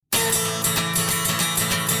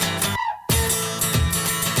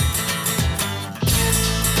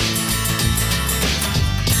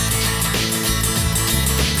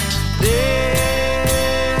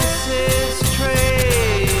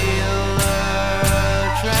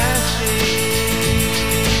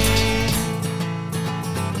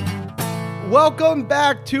Welcome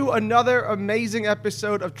back to another amazing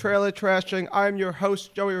episode of Trailer Trashing. I'm your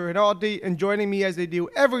host, Joey Rinaldi, and joining me as they do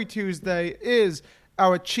every Tuesday is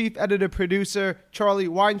our chief editor producer, Charlie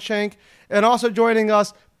Weinshank, and also joining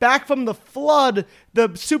us back from the flood,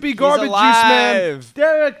 the soupy garbage juice man,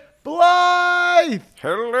 Derek Blythe.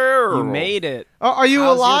 Hello. You made it. Are you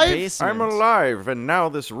How's alive? your basement? I'm alive, and now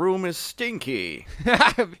this room is stinky.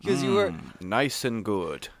 Because you were. Nice and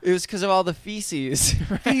good. It was because of all the feces.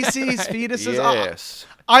 Feces, fetuses. Yes.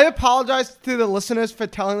 I apologize to the listeners for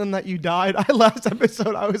telling them that you died. Last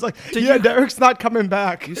episode, I was like, Derek's not coming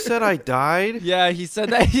back. You said I died? Yeah, he said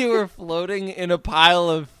that you were floating in a pile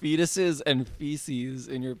of fetuses and feces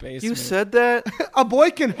in your basement. You said that? A boy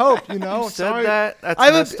can hope, you know. You said Sorry. that? That's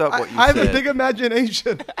messed up what you I have said. a big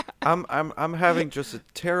imagination. I'm having just a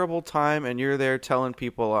terrible time, and you're there telling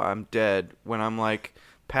people I'm dead when I'm like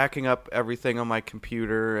packing up everything on my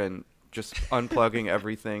computer and just unplugging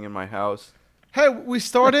everything in my house. Hey, we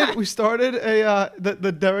started a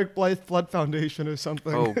the Derek Blythe Flood Foundation or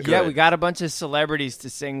something. Oh, good. Yeah, we got a bunch of celebrities to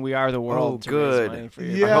sing "We Are the World" Oh, to good. raise money for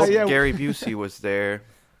you. Yeah, I hope yeah. Gary Busey was there.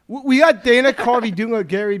 We got Dana Carvey doing a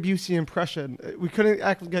Gary Busey impression. We couldn't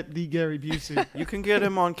actually get the Gary Busey. You can get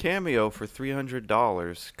him on Cameo for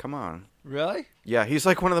 $300. Come on. Really? Yeah, he's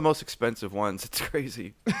like one of the most expensive ones. It's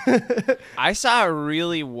crazy. I saw a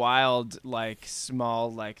really wild,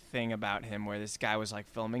 small, thing about him where this guy was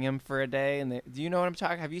filming him for a day. And do you know what I'm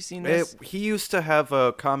talking? Have you seen this? He used to have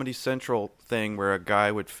a Comedy Central thing where a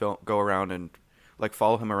guy would go around and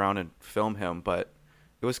follow him around and film him, but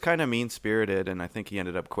it was kind of mean-spirited, and I think he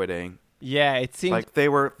ended up quitting. Yeah, it seemed Like they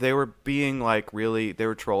were being really, they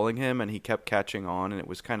were trolling him, and he kept catching on, and it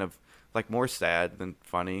was kind of more sad than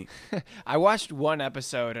funny. I watched one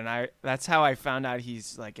episode, and that's how I found out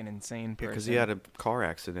he's an insane person. Because he had a car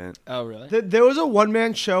accident. Oh, really? There was a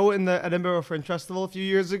one-man show in the Edinburgh Fringe Festival a few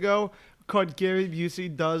years ago called Gary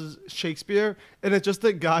Busey Does Shakespeare, and it's just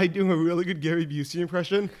a guy doing a really good Gary Busey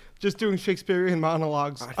impression, just doing Shakespearean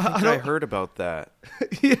monologues. I think I heard about that.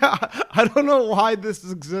 Yeah, I don't know why this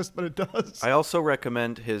exists, but it does. I also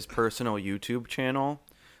recommend his personal YouTube channel.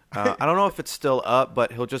 I don't know if it's still up,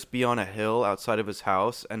 but he'll just be on a hill outside of his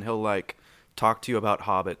house, and he'll talk to you about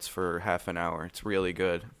hobbits for half an hour. It's really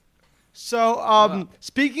good. So,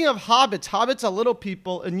 speaking of hobbits are little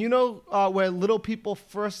people, and you know where little people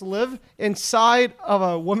first live? Inside of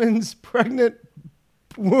a woman's pregnant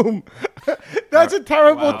womb. That's a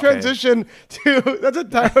terrible transition that's a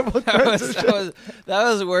terrible transition. That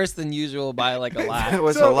was worse than usual by a lot. It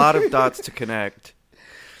was a lot of dots to connect.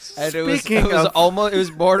 And it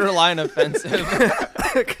was borderline offensive.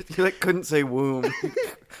 You couldn't say womb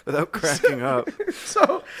without cracking up.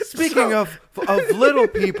 So Speaking of little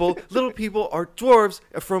people are dwarves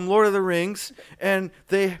from Lord of the Rings, and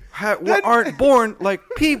they aren't born like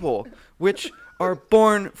people, which are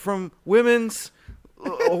born from women's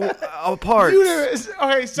parts. uterus.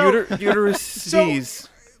 Okay, so Uteruses.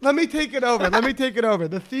 Let me take it over.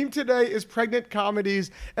 The theme today is pregnant comedies.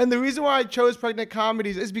 And the reason why I chose pregnant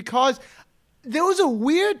comedies is because there was a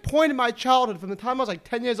weird point in my childhood from the time I was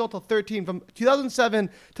 10 years old till 13, from 2007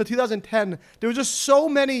 to 2010. There was just so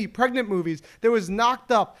many pregnant movies. There was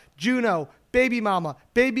Knocked Up, Juno, Baby Mama,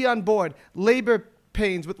 Baby on Board, Labor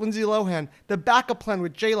Pains with Lindsay Lohan, The Backup Plan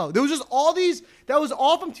with J-Lo. There was just all these. That was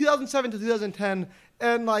all from 2007 to 2010.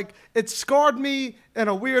 And it scarred me in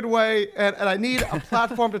a weird way, and I need a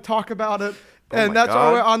platform to talk about it. And that's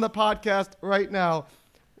why we're on the podcast right now.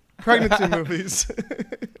 Pregnancy movies.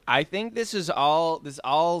 I think this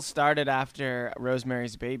all started after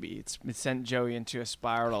Rosemary's Baby. It sent Joey into a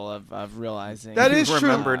spiral of realizing. That is He true.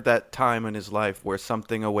 remembered that time in his life where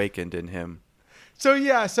something awakened in him. So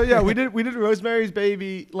yeah, we did Rosemary's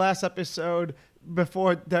Baby last episode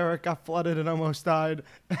before Derek got flooded and almost died,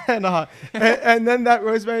 and then that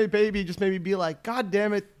Rosemary Baby just made me be like, God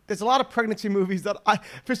damn it! There's a lot of pregnancy movies that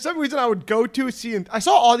for some reason I would go to see. I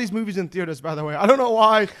saw all these movies in theaters, by the way. I don't know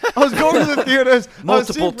why. I was going to the theaters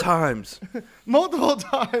Multiple times. multiple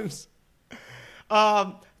times.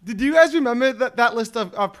 Did you guys remember that list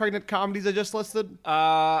of pregnant comedies I just listed?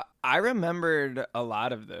 I remembered a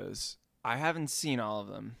lot of those. I haven't seen all of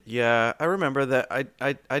them. Yeah, I remember that.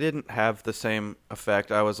 I didn't have the same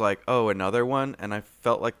effect. I was like, oh, another one, and I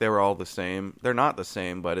felt like they were all the same. They're not the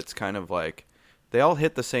same, but it's kind of they all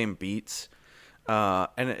hit the same beats,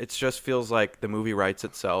 and it just feels like the movie writes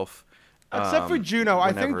itself. Except for Juno.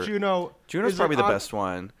 I think Juno's probably the best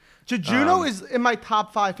one. Juno is in my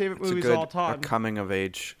top 5 favorite movies of all time. A coming of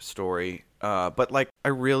age story. But I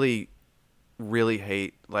really, really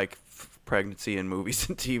hate pregnancy in movies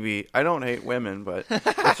and TV. I don't hate women, but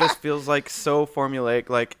it just feels like so formulaic.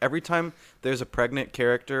 Like every time there's a pregnant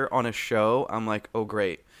character on a show, I'm like, oh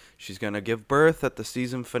great, she's gonna give birth at the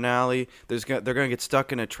season finale. They're gonna get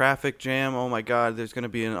stuck in a traffic jam. Oh my god, there's gonna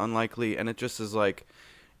be an unlikely, and it just is like.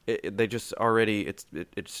 They just already it's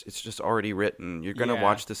just already written. You're gonna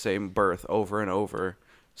watch the same birth over and over,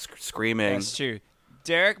 screaming. That's true.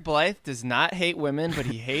 Derek Blythe does not hate women, but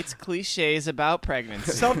he hates cliches about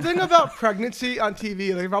pregnancy. Something about pregnancy on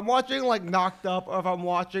TV. Like if I'm watching like Knocked Up, or if I'm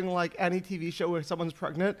watching like any TV show where someone's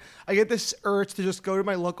pregnant, I get this urge to just go to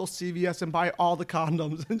my local CVS and buy all the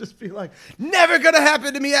condoms and just be like, never gonna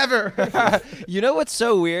happen to me ever. You know what's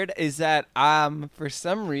so weird is that for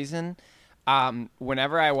some reason.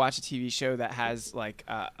 Whenever I watch a TV show that has like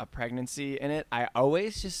a pregnancy in it, I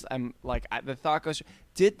always the thought goes,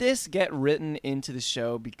 did this get written into the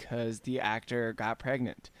show because the actor got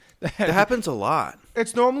pregnant? That happens a lot.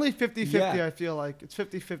 It's normally 50-50, Yeah. I feel like. It's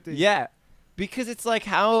 50-50. Yeah, because it's like,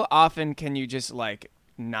 how often can you just like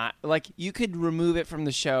not, like you could remove it from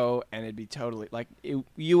the show and it'd be totally, like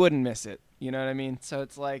you wouldn't miss it. You know what I mean? So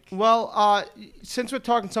it's like... Well, since we're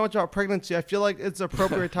talking so much about pregnancy, I feel like it's the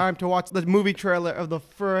appropriate time to watch the movie trailer of the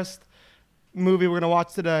first movie we're going to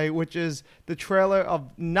watch today, which is the trailer of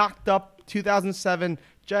Knocked Up 2007,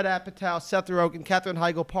 Judd Apatow, Seth Rogen, Katherine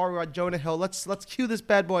Heigl, Paul Rudd, Jonah Hill. Let's cue this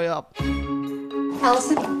bad boy up.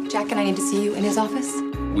 Allison, Jack and I need to see you in his office.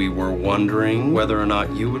 We were wondering whether or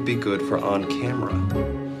not you would be good for on camera.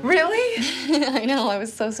 Really? I know, I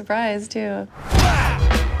was so surprised, too.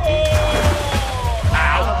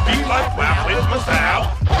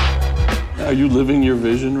 Are you living your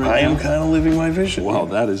vision right now? I am kind of living my vision. Wow,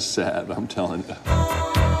 that is sad, I'm telling you.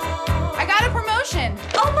 I got a promotion.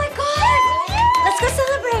 Oh my God! Let's go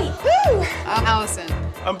celebrate! Woo! I'm Allison.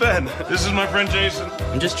 I'm Ben. This is my friend Jason.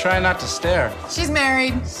 I'm just trying not to stare. She's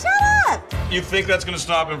married. Shut up! You think that's going to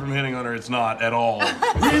stop him from hitting on her? It's not at all.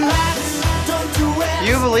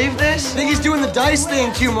 You believe this? I think he's doing the dice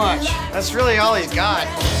thing too much. That's really all he's got.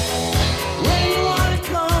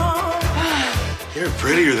 You're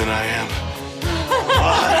prettier than I am.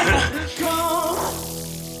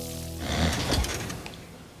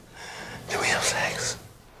 Do we have sex?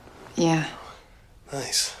 Yeah.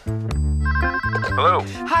 Nice. Hello.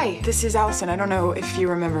 Hi, this is Allison. I don't know if you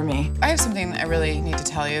remember me. I have something I really need to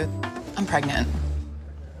tell you. I'm pregnant.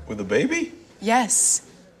 With a baby? Yes.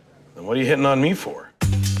 Then what are you hitting on me for?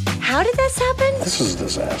 How did this happen? This is a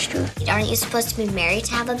disaster. Aren't you supposed to be married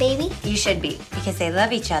to have a baby? You should be, because they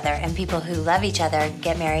love each other, and people who love each other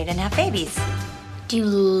get married and have babies. Do you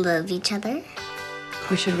love each other?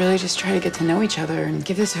 We should really just try to get to know each other and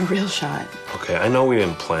give this a real shot. Okay, I know we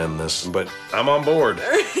didn't plan this, but I'm on board.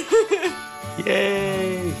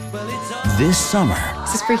 Yay! This summer.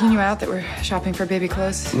 Is this freaking you out that we're shopping for baby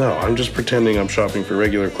clothes? No, I'm just pretending I'm shopping for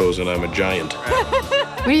regular clothes and I'm a giant.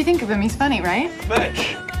 What do you think of him? He's funny, right?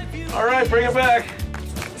 Fetch. All right, bring it back.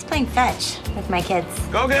 He's playing fetch with my kids.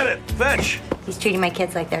 Go get it. Fetch. He's treating my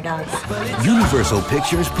kids like their dogs. Universal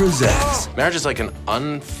Pictures presents. Marriage is like an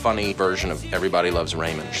unfunny version of Everybody Loves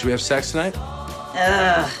Raymond. Should we have sex tonight?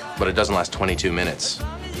 But it doesn't last 22 minutes.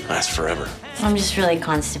 It lasts forever. I'm just really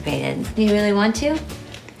constipated. Do you really want to?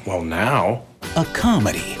 Well, now. A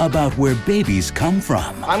comedy about where babies come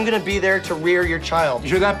from. I'm gonna be there to rear your child.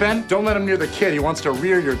 You hear that, Ben? Don't let him near the kid. He wants to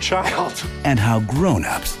rear your child. And how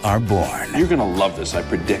grown-ups are born. You're gonna love this, I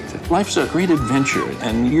predict it. Life's a great adventure,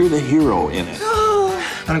 and you're the hero in it.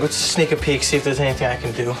 I'm gonna go sneak a peek, see if there's anything I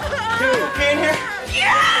can do. Dude, be in here?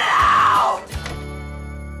 Yeah!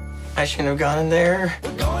 I shouldn't have gone in there.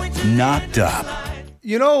 Knocked Up.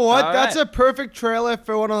 You know what? All That's right. a perfect trailer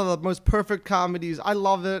for one of the most perfect comedies. I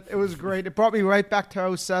love it. It was great. It brought me right back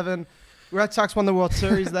to 07. Red Sox won the World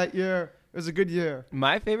Series that year. It was a good year.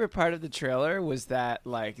 My favorite part of the trailer was that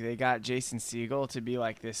like they got Jason Segel to be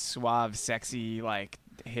like this suave, sexy, like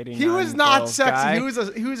hitting. He was on not girls sexy. guy. He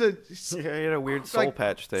was a Yeah, he had a weird soul like,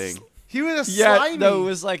 patch thing. he was a Yeah, slimy. no, it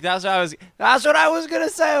was like that's what I was gonna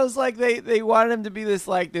say. I was like they wanted him to be this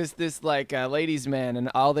ladies man,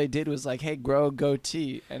 and all they did was like, hey, grow a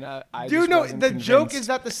goatee, and I Do you just know wasn't the joke convinced. is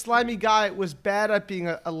that the slimy guy was bad at being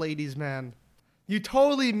a ladies man. You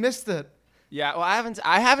totally missed it. Yeah, well,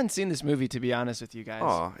 I haven't seen this movie, to be honest with you guys.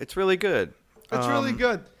 Oh, it's really good. It's really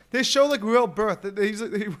good. They show like real birth. They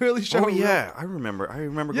really show. Oh real- yeah, I remember Yeah,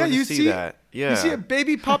 going you to see that. Yeah. You see a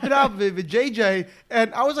baby popping out of a JJ,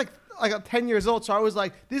 and I was like 10 years old, so I was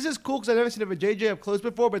like, this is cool because I've never seen a JJ up close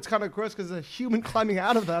before, but it's kind of gross because there's a human climbing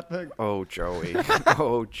out of that thing. Oh, Joey.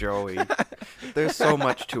 Oh, Joey. There's so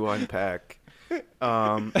much to unpack.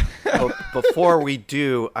 But before we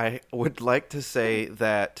do, I would like to say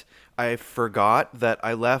that I forgot that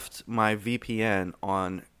I left my VPN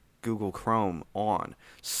on Google Chrome on.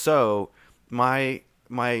 So my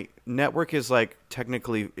network is like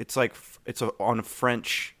technically on a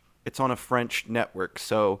French network.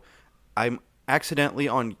 So I'm accidentally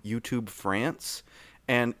on YouTube France,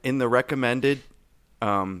 and in the recommended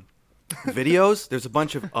videos, there's a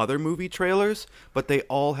bunch of other movie trailers, but they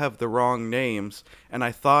all have the wrong names, and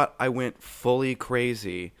I thought I went fully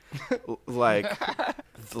crazy. like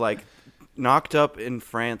Knocked Up in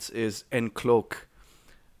France is En Cloque.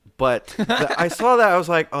 But I saw that, I was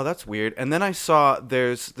like, oh, that's weird. And then I saw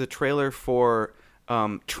there's the trailer for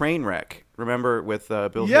Trainwreck. Remember with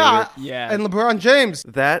Bill Hader? Yeah. And LeBron James.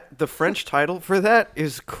 The French title for that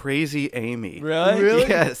is Crazy Amy. Really?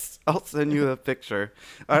 Yes. I'll send you a picture.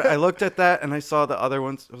 I looked at that and I saw the other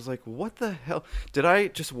ones. I was like, what the hell? Did I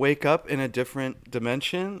just wake up in a different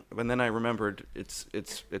dimension? And then I remembered it's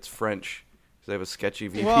French. Because they have a sketchy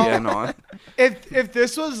VPN on. If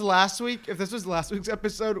this was last week's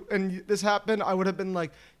episode and this happened, I would have been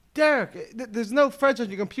like, Derek, there's no French on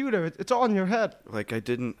your computer. It's all in your head. Like I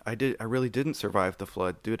really didn't survive the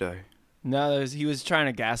flood, did I? No, he was trying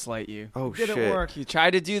to gaslight you. Oh, Didn't shit. work. He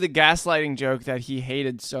tried to do the gaslighting joke that he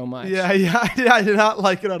hated so much. Yeah, I did not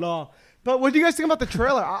like it at all. But what do you guys think about the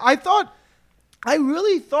trailer? I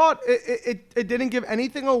really thought it didn't give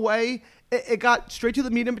anything away. It got straight to the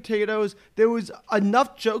meat and potatoes. There was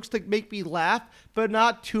enough jokes to make me laugh, but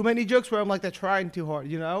not too many jokes where I'm like, they're trying too hard,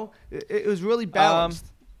 you know? It was really balanced.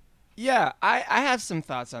 Yeah, I have some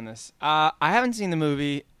thoughts on this. I haven't seen the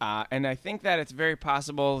movie, and I think that it's very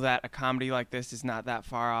possible that a comedy like this is not that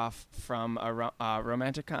far off from a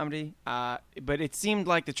romantic comedy. But it seemed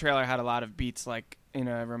like the trailer had a lot of beats like in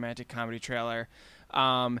a romantic comedy trailer.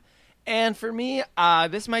 And for me,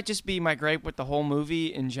 this might just be my gripe with the whole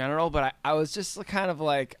movie in general, but I was just kind of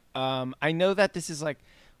like, I know that this is like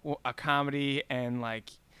a comedy, and like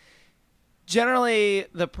generally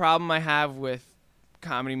the problem I have with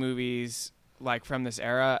comedy movies like from this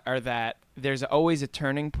era are that there's always a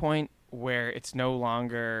turning point where it's no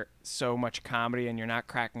longer so much comedy and you're not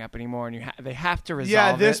cracking up anymore, and they have to resolve it.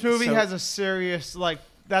 Yeah, this movie has a serious, like,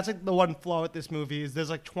 that's like the one flaw with this movie is there's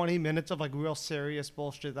like 20 minutes of like real serious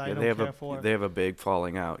bullshit that I don't care for. They have a big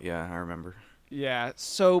falling out. Yeah, I remember. Yeah.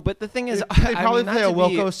 So, but the thing is, they probably play a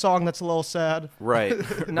Wilco song that's a little sad.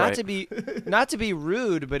 Right. Not to be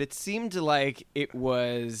rude, but it seemed like it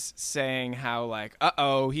was saying how like,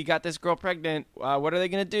 he got this girl pregnant. What are they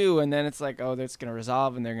gonna do? And then it's like, that's gonna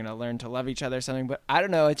resolve, and they're gonna learn to love each other or something. But I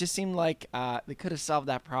don't know. It just seemed like they could have solved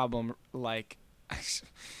that problem like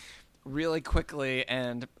really quickly,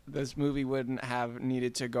 and this movie wouldn't have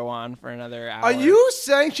needed to go on for another hour. Are you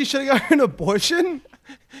saying she should have got an abortion?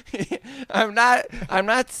 I'm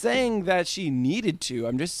not saying that she needed to.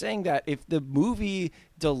 I'm just saying that if the movie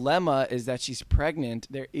dilemma is that she's pregnant,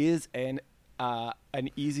 there is an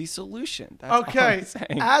easy solution. That's all I'm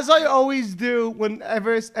saying. As I always do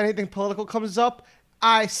whenever anything political comes up,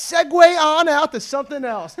 I segue on out to something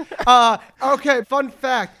else. Okay, fun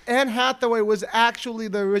fact. Anne Hathaway was actually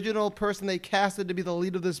the original person they casted to be the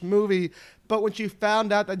lead of this movie, but when she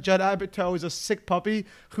found out that Judd Apatow was a sick puppy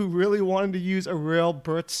who really wanted to use a real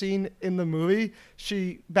birth scene in the movie,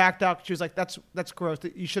 she backed out. She was like, that's gross.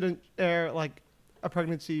 You shouldn't air, like, a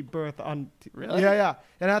pregnancy birth on Really? Yeah.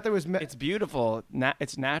 Anne Hathaway was it's beautiful.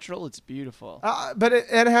 It's natural. It's beautiful. But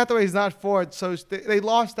Anne Hathaway is not for it, so they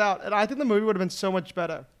lost out. And I think the movie would have been so much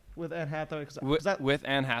better with Anne Hathaway. With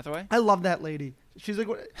Anne Hathaway? I love that lady. She's like,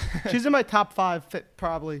 she's in my top 5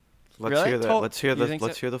 probably. Let's hear that. Let's hear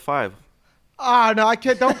the 5. No, I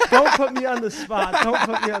can't. Don't put me on the spot. Don't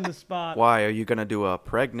put me on the spot. Why are you gonna do a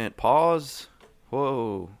pregnant pause?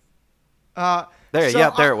 Whoa. There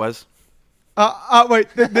it was. Wait,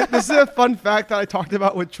 this is a fun fact that I talked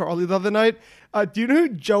about with Charlie the other night. Do you know who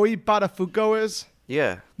Joey Buttafuoco is?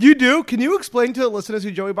 Yeah. You do? Can you explain to the listeners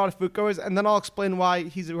who Joey Buttafuoco is, and then I'll explain why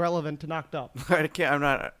he's irrelevant to Knocked Up. I can't.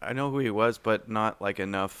 I know who he was, but not like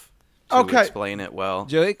enough to explain it well.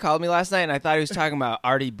 Joey called me last night, and I thought he was talking about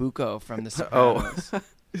Artie Bucco from The Sopranos.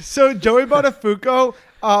 So Joey Buttafuoco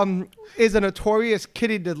is a notorious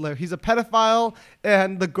kitty diddler. He's a pedophile,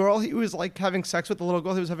 and the girl he was like having sex with, the little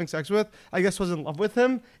girl he was having sex with, I guess was in love with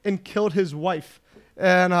him and killed his wife.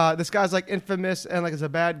 And this guy's like infamous and like is a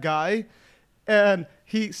bad guy. And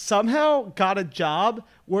he somehow got a job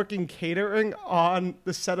working catering on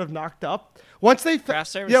the set of Knocked Up. Once they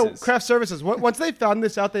Craft Services. Craft Services. Once they found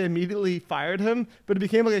this out, they immediately fired him. But it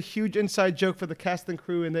became like a huge inside joke for the cast and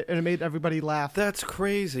crew, and it made everybody laugh. That's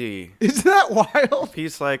crazy. Isn't that wild?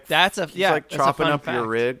 He's like chopping up your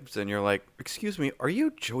ribs, and you're like, "Excuse me, are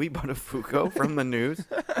you Joey Buttafuoco from the news?"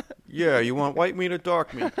 Yeah, you want white meat or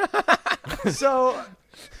dark meat? So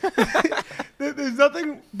there's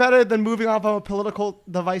nothing better than moving off of a political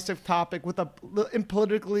divisive topic with a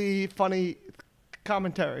politically funny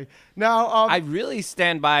commentary. Now, I really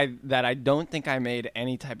stand by that. I don't think I made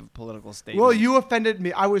any type of political statement. Well, you offended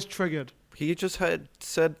me. I was triggered. He just had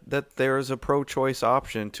said that there is a pro-choice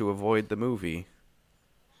option to avoid the movie.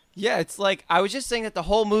 Yeah, it's like I was just saying that the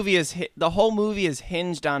whole movie is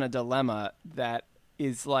hinged on a dilemma that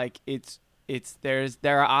is like there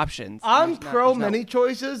are options. I'm pro many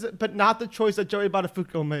choices, but not the choice that Joey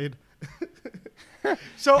Buttafuoco made.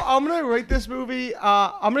 So I'm gonna rate this movie.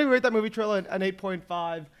 I'm gonna rate that movie trailer an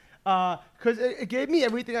 8.5 because it gave me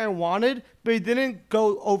everything I wanted, but it didn't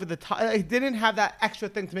go over the top. It didn't have that extra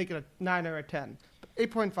thing to make it a 9 or a 10.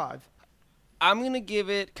 8.5. I'm gonna give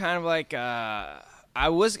it kind of like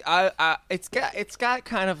it's got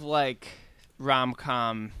kind of like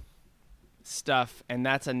rom-com stuff, and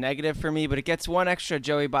that's a negative for me, but it gets one extra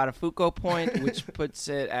Joey Buttafuoco point, which puts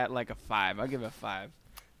it at like a 5. I'll give it a 5.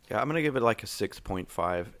 Yeah, I'm gonna give it like a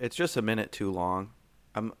 6.5. It's just a minute too long.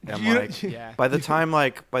 I'm like, yeah. by the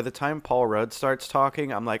time Paul Rudd starts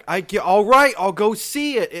talking, I'm like, all right, I'll go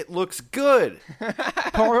see it. It looks good.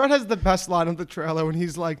 Paul Rudd has the best line of the trailer when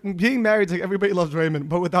he's like, being married is like Everybody Loves Raymond,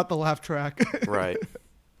 but without the laugh track. Right.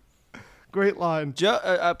 Great line.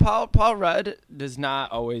 Paul Rudd does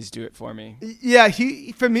not always do it for me. Yeah,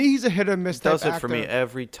 for me, he's a hit or miss type Does it actor. for me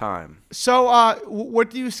every time. So, what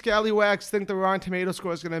do you scallywags think the Rotten Tomato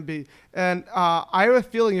score is going to be? And I have a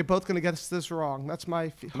feeling you're both going to get this wrong. That's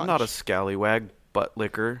my hunch. I'm not a scallywag, butt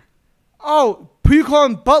licker. Oh, who you call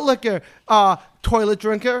him butt licker? Toilet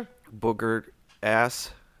drinker? Booger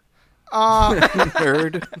ass.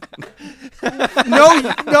 Nerd.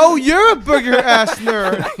 No, you're a booger ass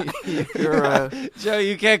nerd. You're Joe,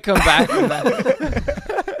 you can't come back from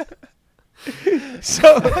that.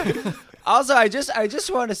 So, also, I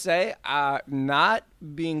just want to say, not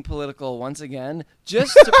being political once again,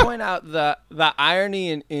 just to point out the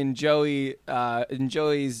irony in Joey's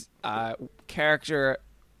character.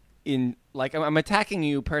 In like, I'm attacking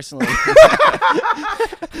you personally. Lay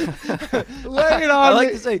it on I like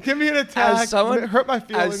me. to say, Give me an attack. Hurt my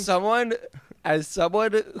feelings. As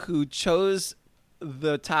someone who chose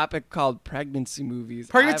the topic called pregnancy movies,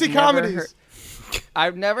 pregnancy comedies.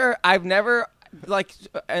 I've never like.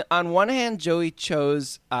 On one hand, Joey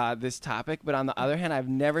chose this topic, but on the other hand, I've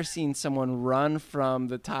never seen someone run from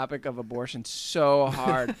the topic of abortion so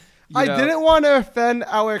hard. I didn't want to offend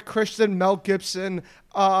our Christian Mel Gibson.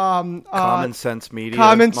 Common Sense Media.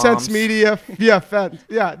 Common moms. Sense Media. Yeah,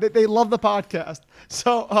 they love the podcast.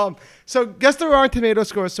 So guess the Rotten Tomato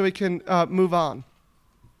score so we can move on.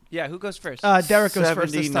 Yeah, who goes first? Derek goes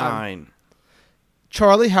first this time. 79.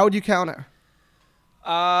 Charlie, how would you counter?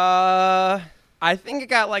 I think it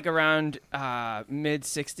got like around mid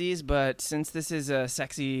 60s, but since this is a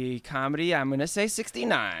sexy comedy, I'm gonna say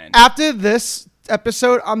 69. After this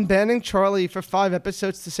episode, I'm banning Charlie for 5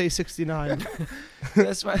 episodes to say 69.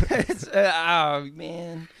 That's my. Oh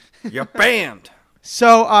man, You're banned.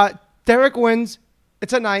 So Derek wins.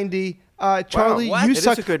 It's a 90. Charlie, wow, you it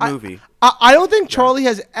suck. It is a good movie. I don't think Charlie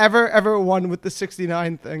has ever won with the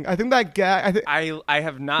 69 thing. I think that gag. I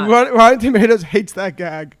have not. Rotten Tomatoes hates that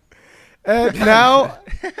gag. And now,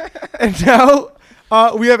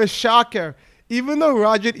 we have a shocker. Even though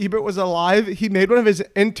Roger Ebert was alive, he made one of his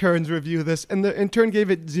interns review this, and the intern gave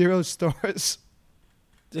it 0 stars.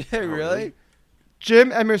 Did it really?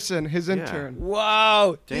 Jim Emerson, his intern.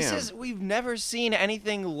 Whoa! Damn. We've never seen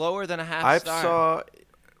anything lower than a half star.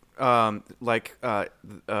 I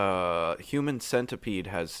saw, Human Centipede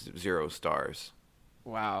has 0 stars.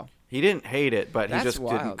 Wow. He didn't hate it, but That's he just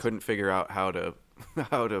wild. couldn't figure out how to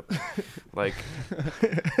like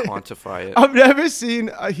quantify it. I've never seen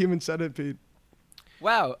a Human Centipede.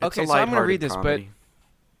 Wow. It's Okay, a so I'm gonna read this, comedy.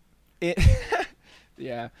 but it.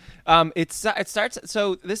 Yeah. It starts.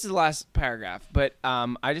 So this is the last paragraph, but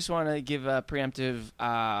I just want to give a preemptive.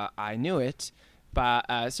 I knew it,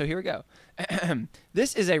 but so here we go.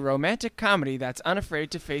 This is a romantic comedy that's unafraid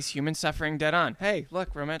to face human suffering dead on. Hey,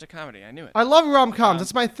 look, romantic comedy. I knew it. I love rom-coms.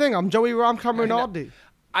 That's my thing. I'm Joey Rom-Com Rinaldi.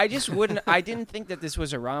 I just wouldn't. I didn't think that this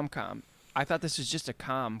was a rom-com. I thought this was just a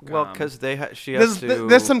com. Well, because she has to.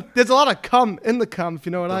 There's a lot of cum in the cum, if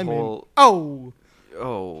you know what I mean. Oh,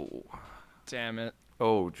 damn it.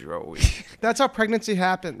 Oh, Joey. That's how pregnancy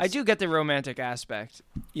happens. I do get the romantic aspect.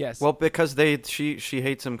 Yes. Well, because she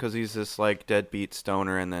hates him because he's this like deadbeat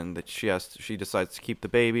stoner, and then she decides to keep the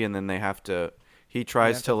baby, and then they have to. He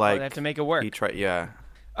tries to like. They have to make it work. Yeah.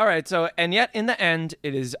 All right, so, and yet in the end,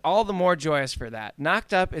 it is all the more joyous for that.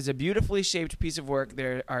 Knocked Up is a beautifully shaped piece of work.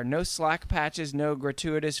 There are no slack patches, no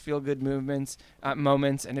gratuitous feel-good moments,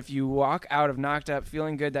 and if you walk out of Knocked Up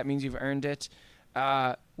feeling good, that means you've earned it.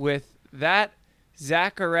 With that,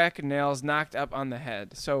 Zacharek nails Knocked Up on the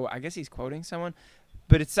head. So I guess he's quoting someone,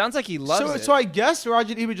 but it sounds like he loves it. So I guess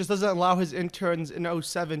Roger Ebert just doesn't allow his interns in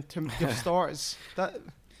 07 to give stars.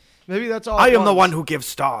 Maybe that's all. I am the one who gives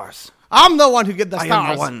stars. I'm the one who gives the stars.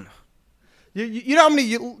 I am the one. You know how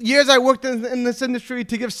many years I worked in this industry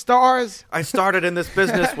to give stars? I started in this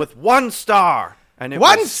business with 1 star. And it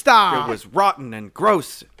was rotten and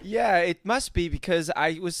gross. Yeah, it must be because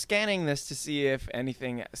I was scanning this to see if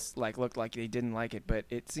anything looked like they didn't like it, but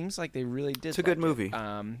it seems like they really did. It's a good movie.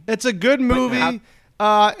 It's a good movie.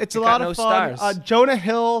 It's a lot of fun. Jonah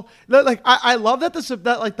Hill. I love that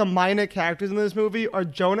the minor characters in this movie are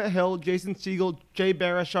Jonah Hill, Jason Segel, Jay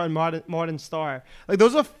Baruchel, and Martin Starr. Like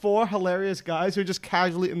those are 4 hilarious guys who are just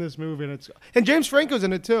casually in this movie, and James Franco's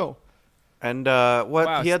in it too. And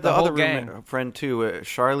he had the other friend too,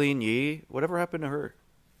 Charlene Yee. Whatever happened to her?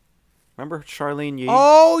 Remember Charlene Yee?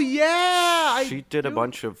 Oh yeah, she did a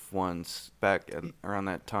bunch of ones back around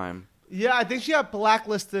that time. Yeah, I think she got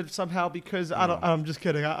blacklisted somehow because I'm just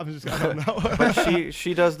kidding. I don't know. But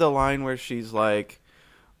she does the line where she's like,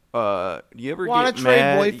 "You ever Wanna get trade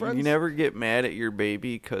mad? boyfriends? You never get mad at your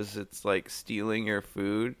baby because it's like stealing your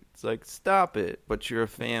food. It's like stop it, but you're a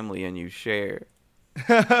family and you share."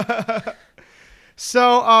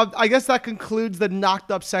 So I guess that concludes the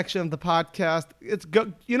Knocked Up section of the podcast.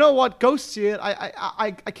 You know what? Go see it.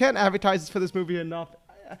 I can't advertise for this movie enough.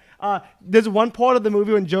 There's one part of the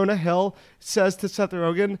movie when Jonah Hill says to Seth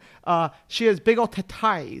Rogen, she has big old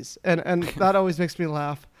tatties, and that always makes me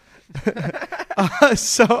laugh.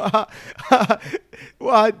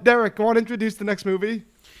 Derek, want to introduce the next movie?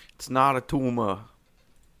 It's not a tumor.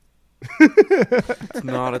 It's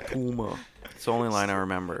not a tumor. It's the only line I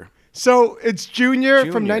remember. So it's Junior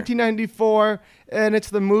from 1994, and it's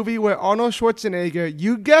the movie where Arnold Schwarzenegger,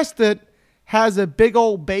 you guessed it, has a big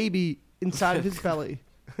old baby inside of his belly.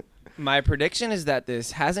 My prediction is that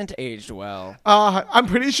this hasn't aged well. I'm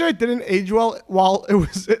pretty sure it didn't age well while it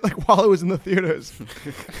was in the theaters.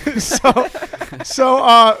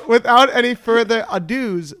 So without any further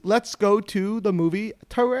ados, let's go to the movie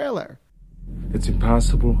trailer. It's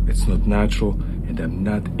impossible, it's not natural, and I'm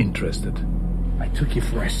not interested. I took you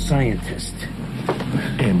for a scientist.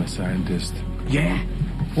 I am a scientist. Yeah?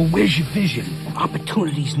 Well, where's your vision?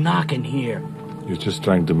 Opportunity's knocking here. You're just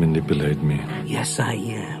trying to manipulate me. Yes, I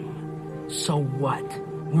am. So what?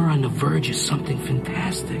 We're on the verge of something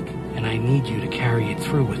fantastic, and I need you to carry it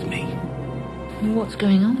through with me. What's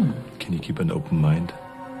going on? Can you keep an open mind?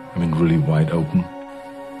 I mean, really wide open?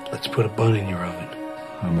 Let's put a bun in your oven.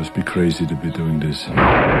 I must be crazy to be doing this. You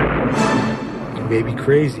may be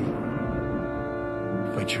crazy,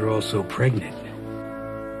 but you're also pregnant.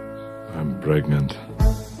 I'm pregnant.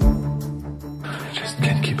 I just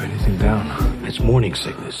can't keep anything down. It's morning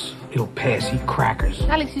sickness. It'll pass. Eat crackers.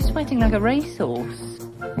 Alex is sweating like a racehorse.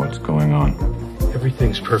 What's going on?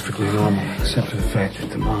 Everything's perfectly normal, except for the fact that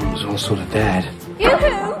the mom is also the dad.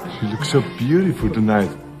 Yoo-hoo! You look so beautiful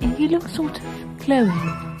tonight. You look sort of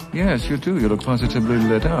glowing. Yes, you do. You look positively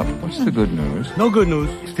lit up. What's the good news? No good news.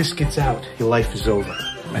 If this gets out, your life is over.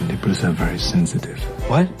 My nipples are very sensitive.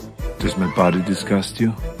 What? Does my body disgust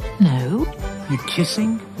you? No. You're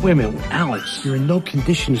kissing? Wait a minute, Alex. You're in no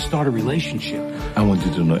condition to start a relationship. I want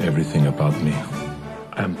you to know everything about me.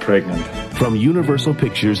 I'm pregnant. From Universal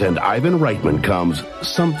Pictures and Ivan Reitman comes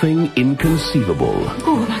Something Inconceivable.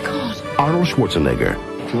 Oh, my God. Arnold Schwarzenegger.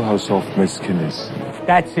 Feel how soft my skin is.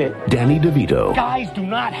 That's it. Danny DeVito. Guys do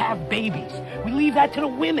not have babies. We leave that to the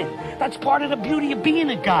women. That's part of the beauty of being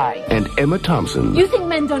a guy. And Emma Thompson. You think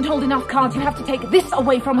men don't hold enough cards? You have to take this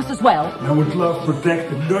away from us as well. I would love,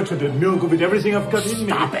 protect, and nurture that milk with everything I've got in me.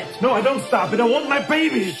 Stop it. No, I don't stop it. I want my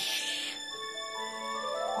baby.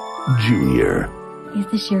 Junior. Is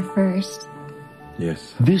this your first?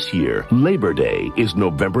 Yes. This year, Labor Day is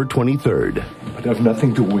November 23rd. But I have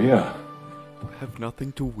nothing to wear. I have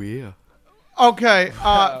nothing to wear. Okay,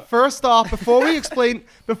 first off, before we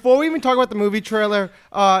even talk about the movie trailer,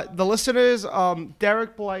 the listeners,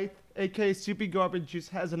 Derek Blythe, a.k.a. Soupy Garbage Juice,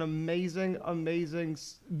 has an amazing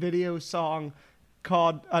video song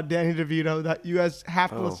called Danny DeVito that you guys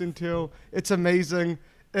have to listen to. It's amazing.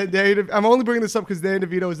 And I'm only bringing this up because Danny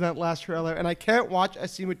DeVito was in that last trailer, and I can't watch a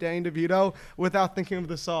scene with Danny DeVito without thinking of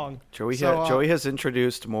the song. Joey has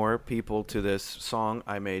introduced more people to this song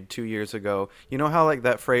I made 2 years ago. You know how like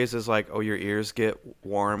that phrase is like, "Oh, your ears get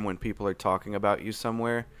warm when people are talking about you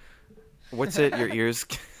somewhere." What's it? Your ears.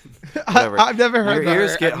 Whatever. I've never heard Your that.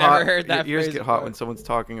 ears get I've hot. never heard that Your ears phrase get hot before. when someone's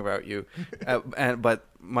talking about you. But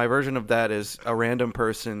my version of that is a random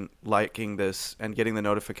person liking this and getting the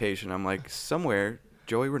notification. I'm like, somewhere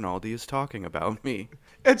Joey Rinaldi is talking about me.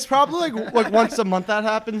 It's probably like once a month that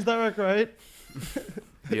happens, Derek, right?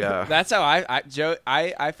 Yeah. That's how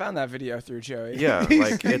I found that video through Joey. Yeah,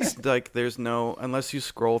 like it's like there's no, unless you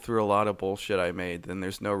scroll through a lot of bullshit I made, then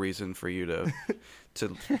there's no reason for you to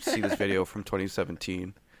see this video from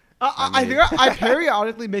 2017. I think I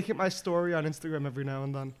periodically make it my story on Instagram every now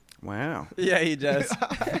and then. Wow. Yeah, he does.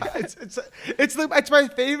 It's my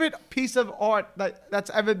favorite piece of art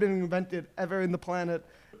that's ever been invented ever in the planet.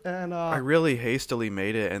 And I really hastily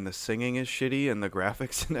made it, and the singing is shitty, and the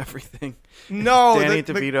graphics and everything. No, Danny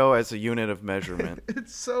DeVito as a unit of measurement.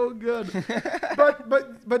 It's so good.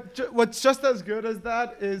 but what's just as good as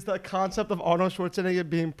that is the concept of Arnold Schwarzenegger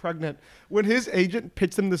being pregnant. When his agent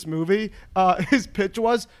pitched him this movie, his pitch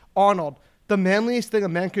was, Arnold, the manliest thing a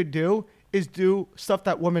man could do is do stuff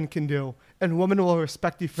that women can do, and women will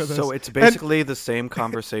respect you for this. So it's basically the same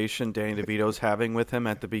conversation Danny DeVito's having with him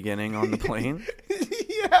at the beginning on the plane.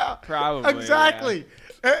 Yeah, probably. Exactly.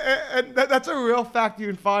 Yeah. And that's a real fact you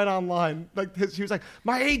can find online. Like he was like,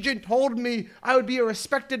 my agent told me I would be a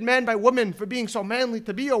respected man by women for being so manly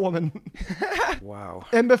to be a woman. Wow.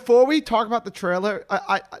 And before we talk about the trailer,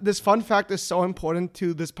 this fun fact is so important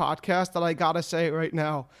to this podcast that I gotta say it right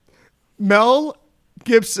now. Mel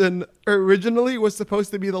Gibson originally was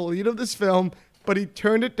supposed to be the lead of this film, but he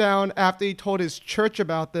turned it down after he told his church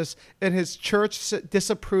about this, and his church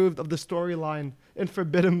disapproved of the storyline and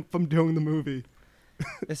forbid him from doing the movie.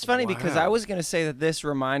 It's funny because I was going to say that this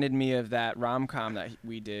reminded me of that rom-com that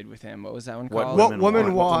we did with him. What was that one called? What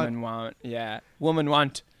Women Want. Women Want. Yeah. Woman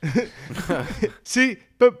Want. See,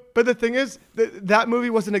 but the thing is, that movie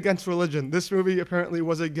wasn't against religion. This movie apparently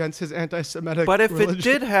was against his anti-Semitic But if religion. it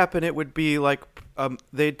did happen, it would be like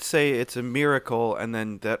they'd say it's a miracle, and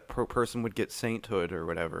then that person would get sainthood or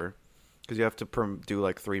whatever, because you have to do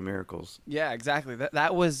like 3 miracles. Yeah, exactly.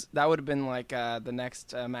 That would have been like the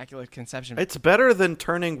next Immaculate Conception. It's better than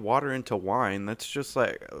turning water into wine. That's just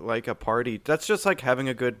like a party. That's just like having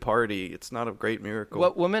a good party. It's not a great miracle.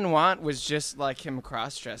 What Women Want was just like him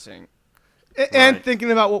cross-dressing. And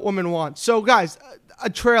thinking about what women want. So, guys, a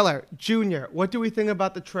trailer. Junior, what do we think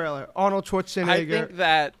about the trailer? Arnold Schwarzenegger. I think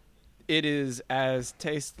that it is as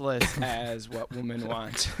tasteless as What Women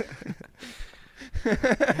Want.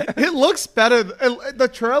 It looks better. The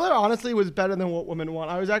trailer, honestly, was better than What Women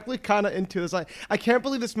Want. I was actually kind of into this. I can't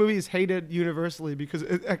believe this movie is hated universally because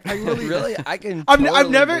I really, really, I can. I've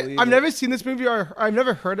Totally never seen this movie or I've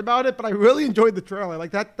never heard about it, but I really enjoyed the trailer.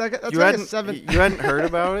 Like that's like a 7. You hadn't heard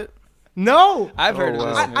about it? No, I've heard of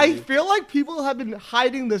this movie. I feel like people have been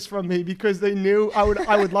hiding this from me because they knew I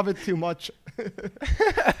would love it too much.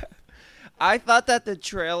 I thought that the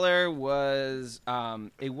trailer was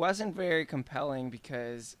it wasn't very compelling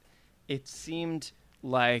because it seemed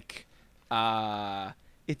like all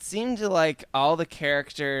the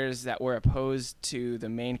characters that were opposed to the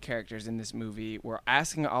main characters in this movie were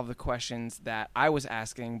asking all the questions that I was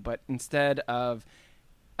asking, but instead of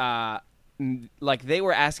like they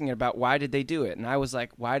were asking about why did they do it, and I was like,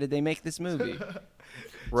 why did they make this movie?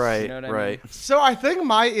 Right, You know what I right. mean? So I think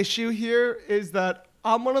my issue here is that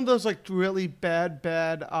I'm one of those like really bad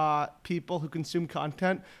people who consume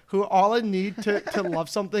content who all I need to love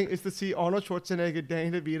something is to see Arnold Schwarzenegger,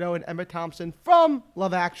 Danny DeVito, and Emma Thompson from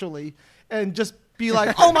Love Actually, and just be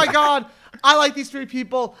like, oh my God, I like these 3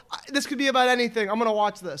 people. This could be about anything. I'm gonna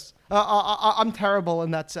watch this. I'm terrible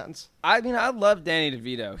in that sense. I mean, I love Danny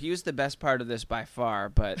DeVito. He was the best part of this by far,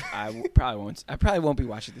 but I probably won't be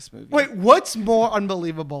watching this movie. Wait, what's more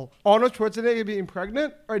unbelievable? Arnold Schwarzenegger being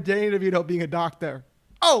pregnant or Danny DeVito being a doctor?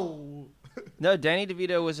 Oh. No, Danny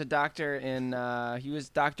DeVito was a doctor in. He was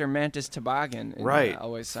Dr. Mantis Toboggan. In, Right,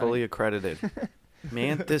 Always Sunny. fully accredited.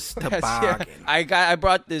 Mantis Yes, Toboggan. yeah. I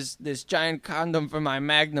brought this giant condom for my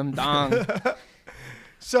Magnum dong.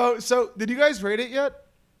 So did you guys rate it yet?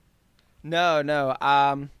 No.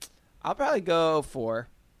 I'll probably go 4.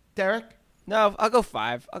 Derek? No, I'll go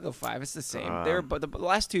 5. It's the same. But the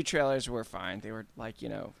last 2 trailers were fine. They were like,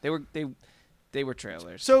 they were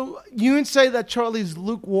trailers. So you would say that Charlie's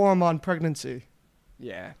lukewarm on pregnancy?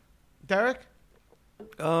 Yeah. Derek?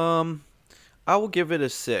 I will give it a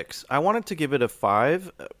 6. I wanted to give it a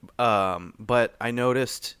 5, but I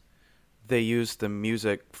noticed they used the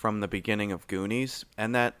music from the beginning of Goonies,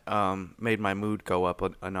 and that made my mood go up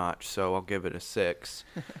a notch. So I'll give it a 6.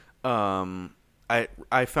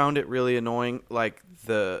 I found it really annoying, like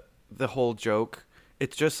the whole joke.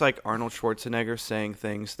 It's just like Arnold Schwarzenegger saying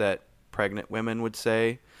things that pregnant women would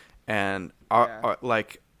say, and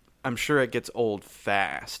like I'm sure it gets old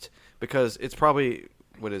fast because it's probably,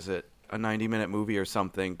 what is it, a 90-minute movie or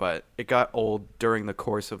something, but it got old during the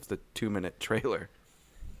course of the 2-minute trailer.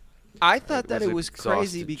 I thought that it was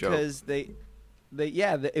crazy exhausted because joke.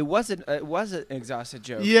 it wasn't an exhausted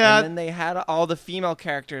joke. Yeah. And then they had all the female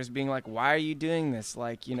characters being like, "Why are you doing this?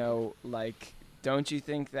 Like, don't you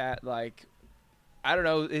think that like, I don't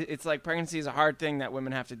know, it's like pregnancy is a hard thing that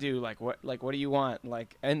women have to do. Like what do you want?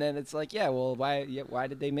 Like, and then it's like, yeah, well, why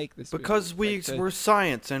did they make this? Because movie? we're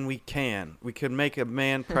science and we can make a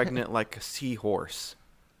man pregnant like a seahorse.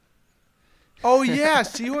 Oh yeah,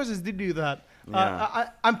 seahorses did do that. Yeah.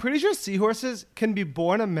 I'm pretty sure seahorses can be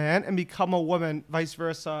born a man and become a woman, vice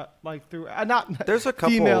versa. Like through not there's a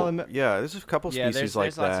couple. female. There's a couple species like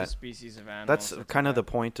there's that. Lots of species of animals. That's kind of the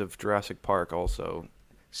point of Jurassic Park. Also,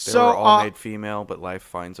 they So were all made female, but life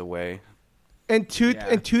finds a way. In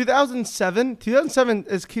 2007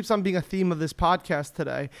 keeps on being a theme of this podcast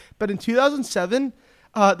today. But in 2007,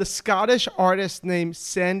 the Scottish artist named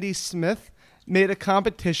Sandy Smith made a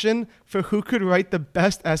competition for who could write the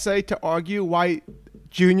best essay to argue why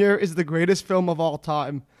Junior is the greatest film of all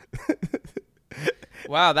time.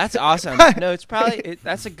 Wow, that's awesome. No, it's probably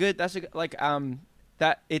that's a good like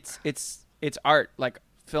that it's art. Like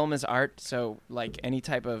film is art, so like any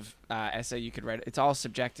type of essay you could write, it's all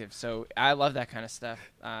subjective. So I love that kind of stuff.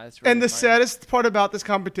 It's really and the fun. saddest part about this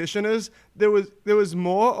competition is there was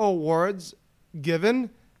more awards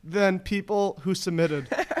given than people who submitted.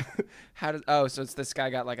 So it's this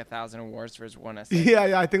guy got like 1,000 awards for his one essay.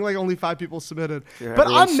 Yeah, I think like only 5 people submitted. Yeah, but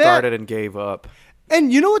everyone I'm started and gave up.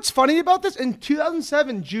 And you know what's funny about this? In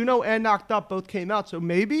 2007, Juno and Knocked Up both came out. So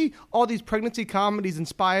maybe all these pregnancy comedies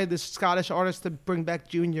inspired this Scottish artist to bring back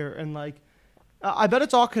Junior. And like, I bet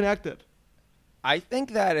it's all connected. I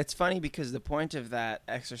think that it's funny because the point of that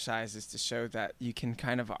exercise is to show that you can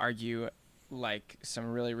kind of argue like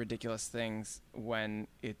some really ridiculous things when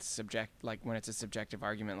it's when it's a subjective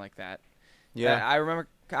argument like that. Yeah. I remember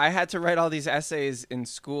I had to write all these essays in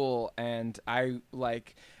school, and my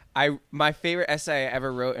favorite essay I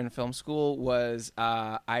ever wrote in film school was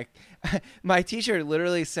my teacher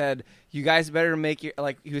literally said, "You guys better make your,"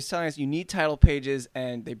 like he was telling us, "You need title pages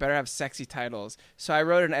and they better have sexy titles." So I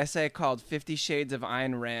wrote an essay called 50 Shades of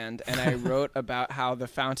Ayn Rand, and I wrote about how The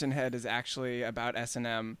Fountainhead is actually about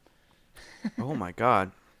S&M. Oh my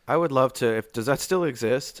God. I would love to. Does that still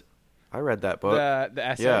exist? I read that book. The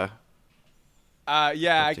essay? Yeah.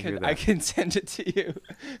 I can send it to you.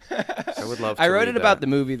 I would love to. I wrote read it about that. the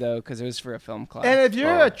movie though, because it was for a film class. And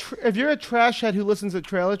if you're a trash head who listens to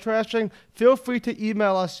trailer trashing, feel free to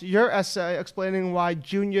email us your essay explaining why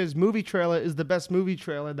Junior's movie trailer is the best movie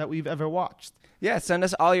trailer that we've ever watched. Yeah, send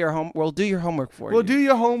us all your home. We'll do your homework for you. We'll do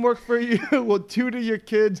your homework for you. We'll tutor your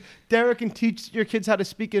kids. Derek can teach your kids how to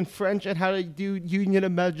speak in French and how to do union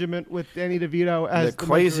of measurement with Danny DeVito as the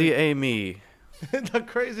crazy Amy. The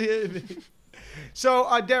crazy Amy.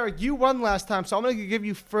 So, Derek, you won last time, so I'm going to give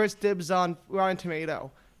you first dibs on Rotten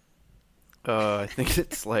Tomato. I think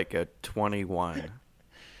it's like a 21.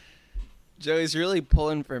 Joey's really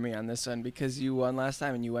pulling for me on this one because you won last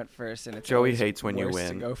time and you went first, and it's Joey hates when you worse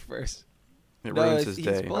win. To go first. It ruins his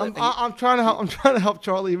day. I'm trying to help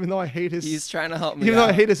Charlie, even though I hate his. He's trying to help me. Even though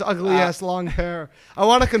I hate his ugly ass long hair, I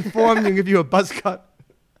want to conform you and give you a buzz cut.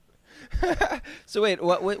 So wait,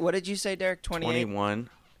 what did you say, Derek? 28? 21.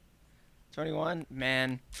 21?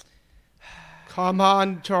 Man. Come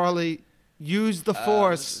on, Charlie. Use the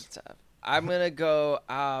force. I'm going to go,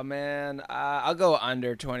 I'll go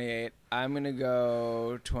under 28. I'm going to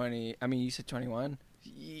go 20. I mean, you said 21?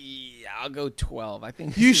 Yeah, I'll go 12. I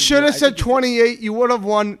think you should have said 28. You would have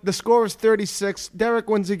won. The score is 36. Derek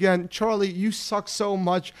wins again. Charlie, you suck so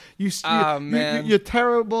much. Man. You're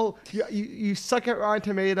terrible. You suck at Rotten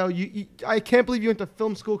Tomato. I can't believe you went to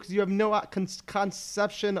film school because you have no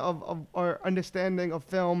conception of or understanding of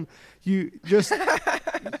film. You're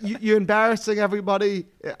embarrassing everybody.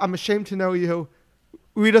 I'm ashamed to know you.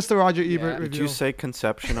 Read us the Roger Ebert review. Did you say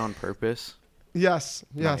conception on purpose? Yes.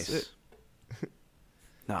 Nice.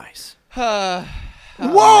 Nice.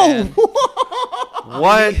 Whoa!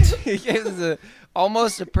 What? He gave us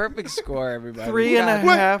almost a perfect score, everybody.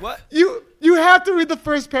 3.5. What? You have to read the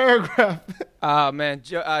first paragraph. Oh, man.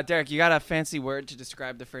 Derek, you got a fancy word to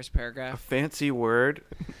describe the first paragraph? A fancy word?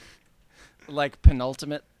 Like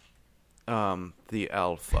penultimate? The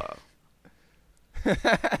alpha.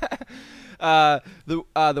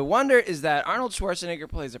 The wonder is that Arnold Schwarzenegger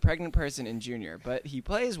plays a pregnant person in Junior, but he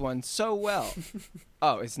plays one so well.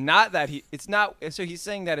 So he's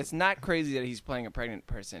saying that it's not crazy that he's playing a pregnant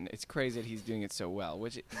person. It's crazy that he's doing it so well,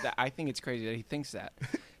 I think it's crazy that he thinks that.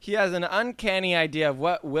 He has an uncanny idea of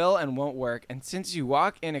what will and won't work, and since you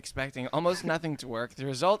walk in expecting almost nothing to work, the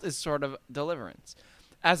result is sort of deliverance.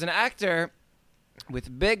 As an actor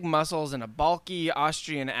with big muscles and a bulky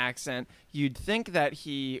Austrian accent, you'd think that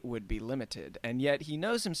he would be limited, and yet he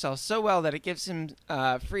knows himself so well that it gives him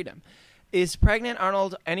freedom. Is Pregnant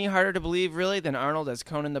Arnold any harder to believe, really, than Arnold as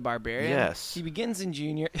Conan the Barbarian? Yes. He begins in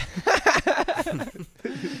Junior.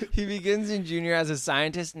 He begins in Junior as a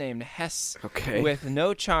scientist named Hess, with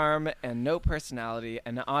no charm and no personality,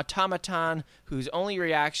 an automaton whose only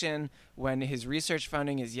reaction when his research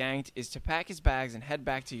funding is yanked is to pack his bags and head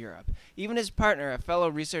back to Europe. Even his partner, a fellow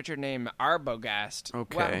researcher named Arbogast.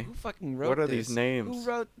 Okay. Wow, who fucking wrote What are this? these names? Who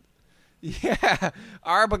wrote? Yeah,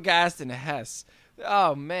 Arbogast and Hess.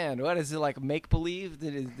 Oh man, what is it, like make believe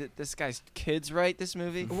that this guy's kids write this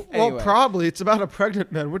movie? Well, Anyway. probably. It's about a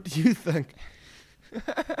pregnant man. What do you think?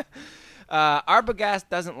 Arbogast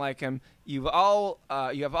doesn't like him. You have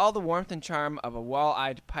all the warmth and charm of a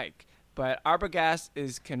wall-eyed pike, but Arbogast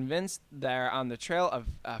is convinced they're on the trail of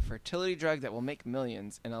a fertility drug that will make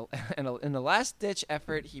millions. In a last-ditch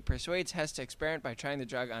effort, he persuades Hess to experiment by trying the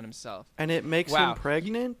drug on himself. And it makes him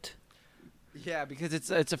pregnant? Yeah, because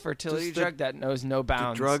it's a fertility drug that knows no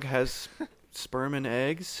bounds. The drug has sperm and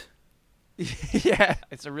eggs? Yeah,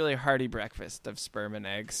 it's a really hearty breakfast of sperm and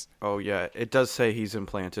eggs. Oh, yeah. It does say he's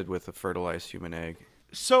implanted with a fertilized human egg.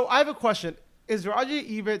 So I have a question. Is Roger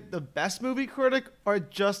Ebert the best movie critic, or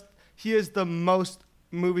just he has the most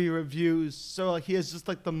movie reviews? So like he has just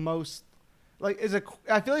like the most, like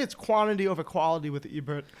I feel like it's quantity over quality with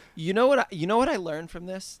Ebert. You know what I learned from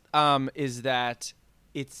this is that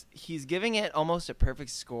he's giving it almost a perfect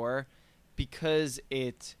score because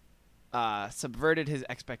it subverted his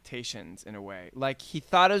expectations in a way. Like he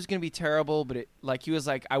thought it was going to be terrible, but he was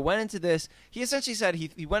like, I went into this. He essentially said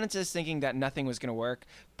he went into this thinking that nothing was going to work,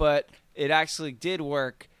 but it actually did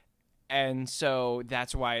work, and so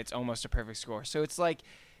that's why it's almost a perfect score. So it's like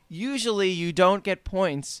usually you don't get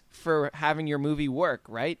points for having your movie work,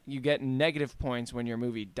 right? You get negative points when your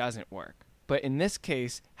movie doesn't work. But in this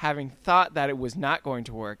case, having thought that it was not going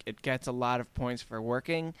to work, it gets a lot of points for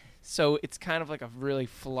working. So it's kind of like a really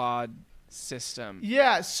flawed system.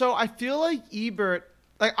 Yeah, so I feel like Ebert,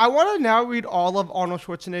 like I want to now read all of Arnold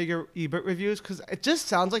Schwarzenegger Ebert reviews because it just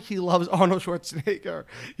sounds like he loves Arnold Schwarzenegger.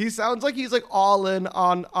 He sounds like he's like all in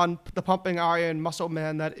on the pumping iron muscle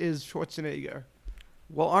man that is Schwarzenegger.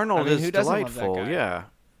 Well, Arnold is delightful, yeah.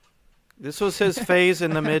 This was his phase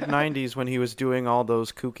in the mid-'90s when he was doing all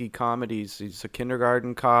those kooky comedies. He's a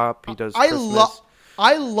kindergarten cop. He does Christmas.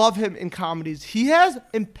 I love him in comedies. He has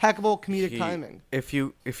impeccable comedic timing. If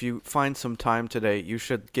you find some time today, you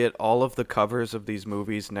should get all of the covers of these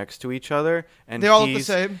movies next to each other. And they all look the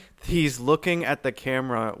same. He's looking at the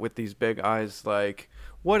camera with these big eyes like,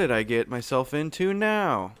 what did I get myself into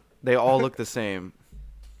now? They all look the same.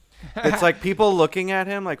 It's like people looking at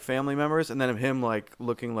him like family members, and then him like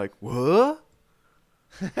looking like, what?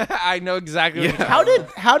 I know exactly. Yeah.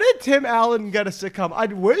 How did Tim Allen get a sitcom?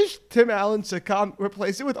 I'd wish Tim Allen's sitcom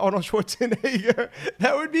replace it with Arnold Schwarzenegger.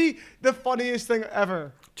 That would be the funniest thing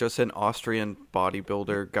ever. Just an Austrian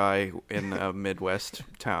bodybuilder guy in a Midwest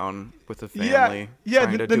town with a family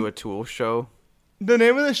trying to do a tool show. The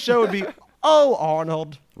name of the show would be Oh,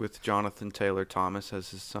 Arnold. With Jonathan Taylor Thomas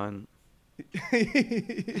as his son.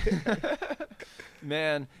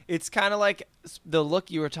 Man, it's kind of like the look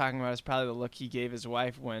you were talking about is probably the look he gave his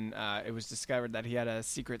wife when it was discovered that he had a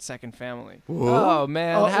secret second family. What? Oh,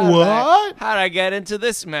 man. What? How did I get into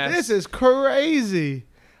this mess? This is crazy.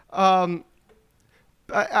 I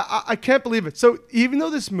can't believe it. So even though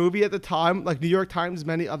this movie at the time, like New York Times,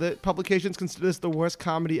 many other publications consider this the worst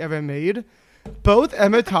comedy ever made, both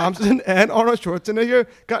Emma Thompson and Arnold Schwarzenegger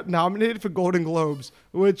got nominated for Golden Globes,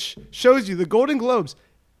 which shows you the Golden Globes.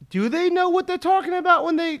 Do they know what they're talking about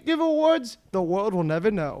when they give awards? The world will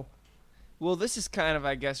never know. Well, this is kind of,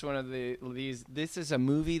 I guess, one of these. This is a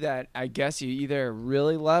movie that I guess you either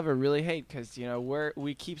really love or really hate because, you know,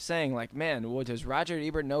 we keep saying, like, man, does Roger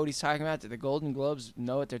Ebert know what he's talking about? Do the Golden Globes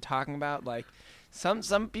know what they're talking about? Like,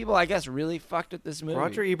 some people, I guess, really fucked with this movie.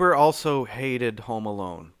 Roger Ebert also hated Home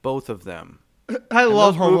Alone, both of them. I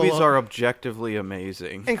love Home Alone. Movies are objectively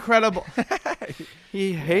amazing. Incredible.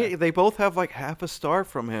 They both have like half a star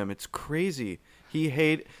from him. It's crazy.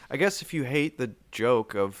 I guess if you hate the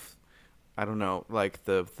joke of, I don't know, like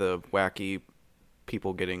the wacky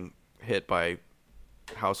people getting hit by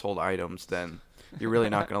household items, then you're really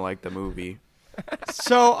not going to like the movie.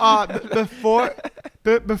 So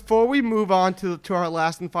before we move on to our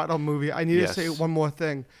last and final movie, I need to say one more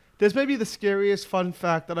thing. This may be the scariest fun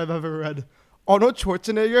fact that I've ever read. Arnold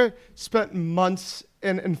Schwarzenegger spent months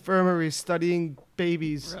in infirmaries studying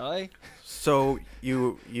babies. Really? So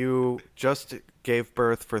you just gave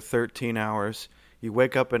birth for 13 hours. You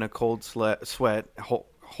wake up in a cold sweat,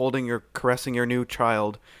 caressing your new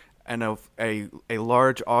child, and a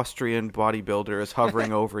large Austrian bodybuilder is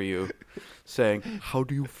hovering over you, saying, "How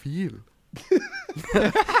do you feel?"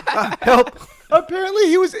 Help! Apparently,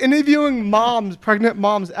 he was interviewing pregnant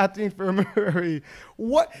moms at the infirmary.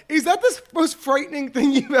 What is that? The most frightening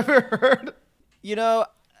thing you've ever heard? You know,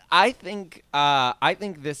 I think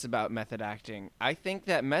this about method acting. I think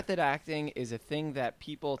that method acting is a thing that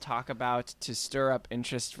people talk about to stir up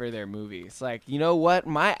interest for their movies. Like, you know what?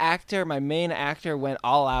 My main actor went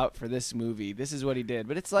all out for this movie. This is what he did.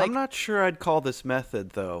 But it's like, I'm not sure I'd call this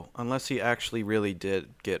method, though, unless he actually really did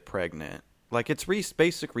get pregnant. Like, it's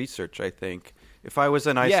basic research, I think. If I was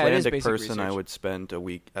an Icelandic person, I would spend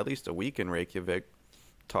at least a week in Reykjavik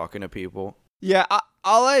talking to people. Yeah,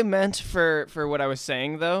 all I meant for what I was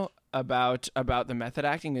saying, though, about the method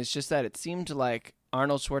acting is just that it seemed like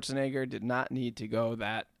Arnold Schwarzenegger did not need to go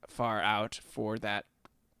that far out for that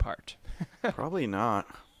part. Probably not.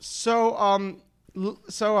 So,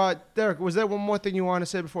 Derek, was there one more thing you want to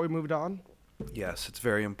say before we moved on? Yes, it's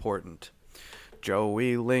very important.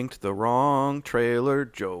 Joey linked the wrong trailer.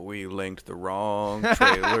 Joey linked the wrong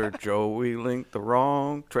trailer. Joey linked the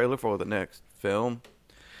wrong trailer for the next film.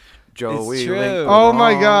 Joey linked the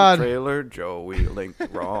wrong trailer. Joey linked the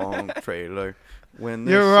wrong trailer. When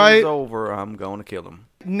this is over, I'm going to kill him.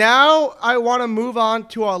 Now I want to move on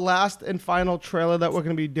to our last and final trailer that we're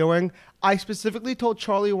going to be doing. I specifically told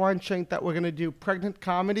Charlie Weinschenk that we're going to do pregnant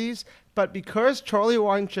comedies, but because Charlie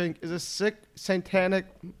Weinschenk is a sick, satanic,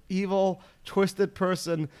 evil, twisted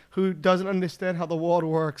person who doesn't understand how the world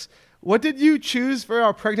works, what did you choose for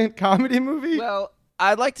our pregnant comedy movie? Well,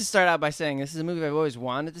 I'd like to start out by saying this is a movie I've always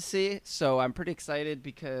wanted to see, so I'm pretty excited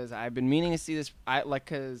because I've been meaning to see this.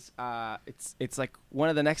 It's like one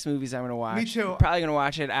of the next movies I'm going to watch. Me too. I'm probably going to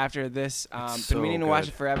watch it after this. Been meaning to watch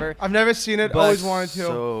it forever. I've never seen it. Always wanted to.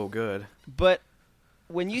 So good. But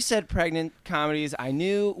when you said pregnant comedies, I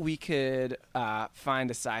knew we could find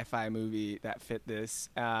a sci-fi movie that fit this.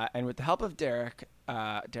 And with the help of Derek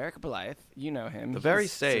Blythe, you know him. The very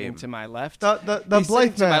He's same. sitting to my left. The He's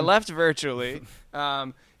Blythe to my man. left virtually.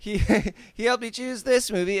 He helped me choose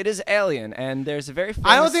this movie. It is Alien, and there's a very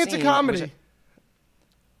famous I don't think it's a scene comedy.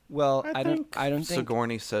 I don't think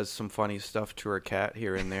Sigourney says some funny stuff to her cat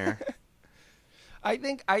here and there. I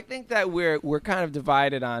think that we're kind of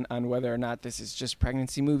divided on whether or not this is just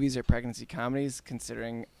pregnancy movies or pregnancy comedies,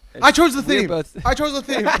 considering I chose the theme. I chose the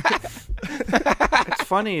theme. It's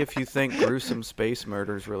funny if you think gruesome space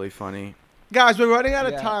murder is really funny. Guys, we're running out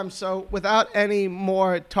of time, so without any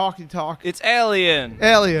more talk, it's Alien.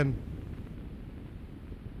 Alien.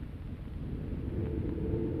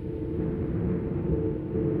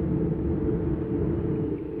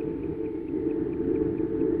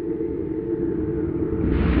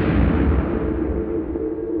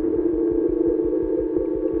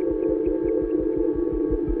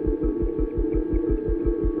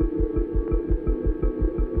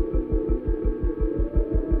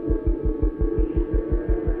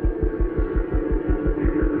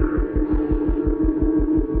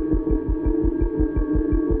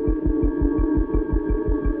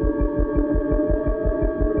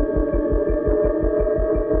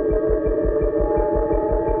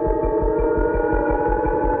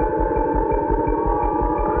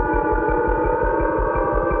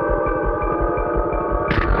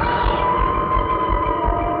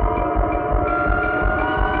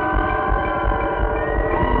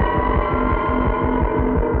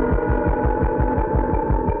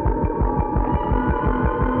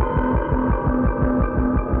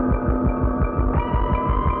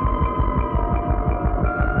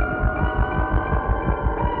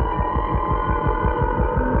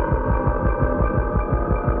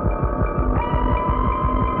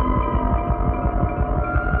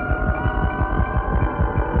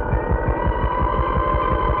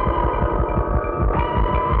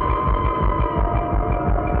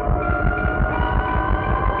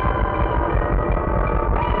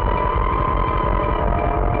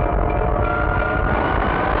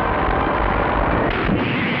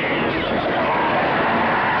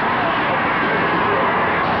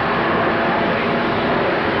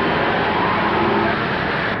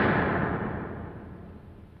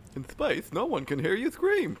 No one can hear you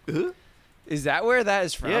scream. Is that where that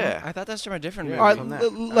is from? Yeah. I thought that's from a different movie. All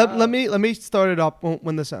right, let me start it up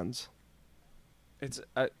when this ends. It's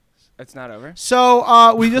not over.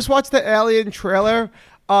 So we just watched the Alien trailer.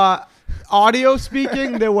 Audio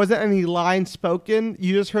speaking, there wasn't any line spoken.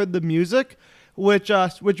 You just heard the music.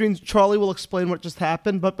 which means Charlie will explain what just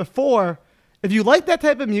happened. But before, if you like that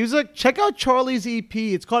type of music, check out Charlie's EP.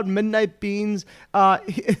 It's called Midnight Beans.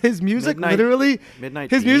 His music literally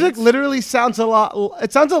sounds a lot.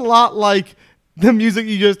 It sounds a lot like the music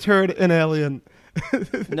you just heard in Alien.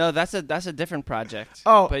 No, that's a different project.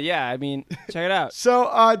 Oh, but yeah, I mean, check it out.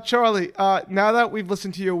 So, Charlie, now that we've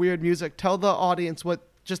listened to your weird music, tell the audience what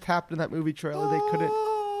just happened in that movie trailer. They couldn't.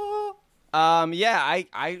 Yeah,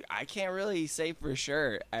 I can't really say for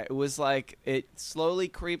sure. It was like it slowly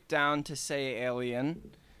creeped down to say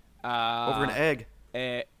alien. Over an egg.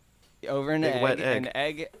 Over an Big egg. Wet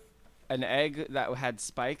egg. An egg that had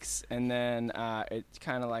spikes, and then it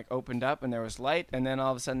kind of like opened up, and there was light, and then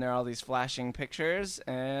all of a sudden there are all these flashing pictures,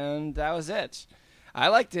 and that was it. I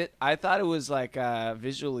liked it. I thought it was like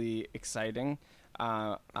visually exciting.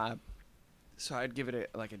 So I'd give it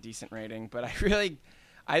a decent rating, but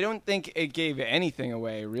I don't think it gave anything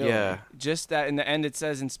away, really. Yeah. Just that in the end it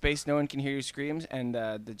says, in space no one can hear your screams, and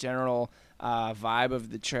the general vibe of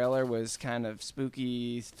the trailer was kind of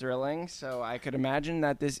spooky, thrilling. So I could imagine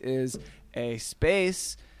that this is a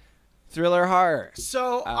space thriller horror.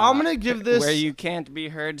 So I'm going to give this... where you can't be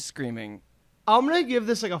heard screaming. I'm going to give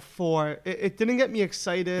this like a 4. It didn't get me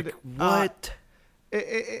excited. What?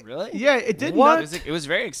 Really? Yeah, it did. It was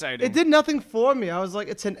very exciting. It did nothing for me. I was like,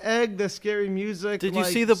 it's an egg. There's scary music. Did you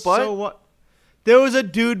see the butt? So what? There was a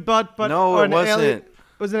dude butt, but no, it wasn't.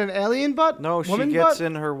 Was it an alien butt? No, she gets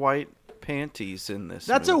in her white panties in this.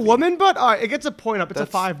 That's movie. a woman butt. All right, it gets a point up. It's a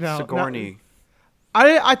 5 now. Sigourney.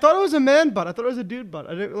 I thought it was a man butt. I thought it was a dude butt.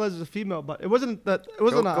 I didn't realize it was a female butt. It wasn't that. It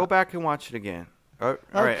wasn't. Go back and watch it again. All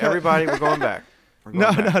right, everybody, we're going back.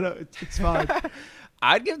 No, it's fine.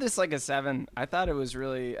 I'd give this like a 7. I thought it was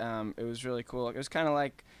really cool. It was kind of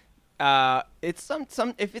like, it's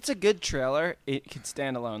some. If it's a good trailer, it could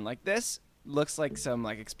stand alone. Like this looks like some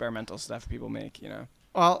like experimental stuff people make, you know.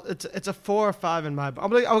 Well, it's a 4 or 5 in my. I'll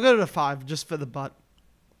go to a 5 just for the butt.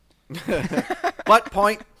 Butt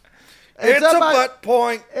point. It's a butt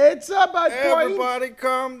point. It's a butt point. Everybody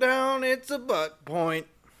calm down. It's a butt point.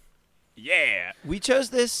 Yeah. We chose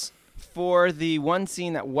this for the one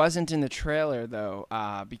scene that wasn't in the trailer, though,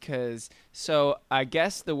 because I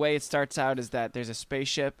guess the way it starts out is that there's a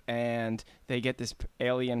spaceship and they get this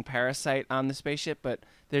alien parasite on the spaceship, but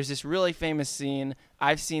there's this really famous scene.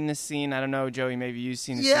 I've seen this scene. I don't know, Joey, maybe you've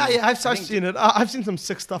seen this scene. Yeah, I've seen it. I've seen some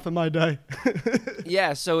sick stuff in my day.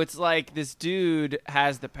 Yeah, so it's like this dude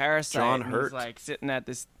has the parasite. John and Hurt. he's like sitting on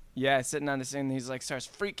this thing, and he's like starts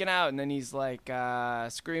freaking out, and then he's like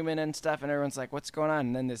screaming and stuff, and everyone's like, what's going on?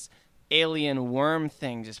 And then this alien worm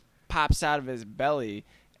thing just pops out of his belly,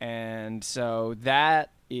 and so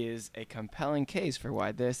that is a compelling case for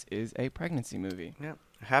why this is a pregnancy movie. Yeah,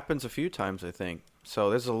 it happens a few times, I think.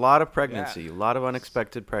 So there's a lot of pregnancy, a lot of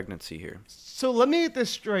unexpected pregnancy here. So let me get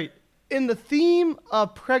this straight. In the theme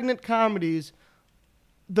of pregnant comedies,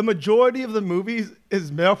 the majority of the movies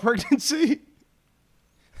is male pregnancy.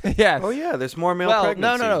 Yes. Oh yeah, there's more male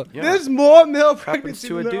pregnancy. No. Yeah. There's more male pregnancy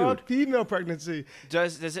to a than there are dude. female pregnancy.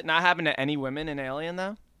 Does it not happen to any women in Alien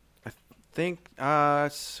though? I think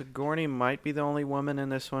Sigourney might be the only woman in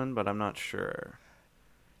this one, but I'm not sure.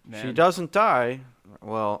 Man. She doesn't die.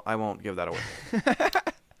 Well, I won't give that away.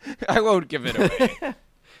 I won't give it away.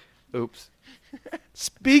 Oops.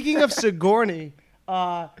 Speaking of Sigourney,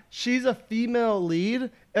 she's a female lead,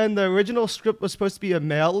 and the original script was supposed to be a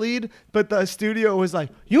male lead, but the studio was like,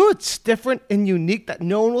 you know what's different and unique that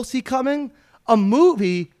no one will see coming? A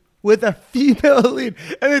movie with a female lead.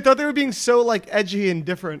 And they thought they were being so like edgy and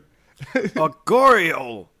different. A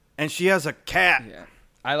Goriel! And she has a cat. Yeah.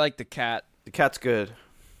 I like the cat. The cat's good.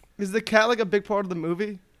 Is the cat like a big part of the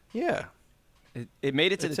movie? Yeah. It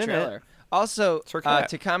made it to It's the in trailer. it. Also, It's her cat.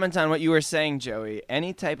 to comment on what you were saying, Joey,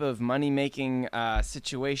 any type of money-making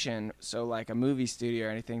situation, so like a movie studio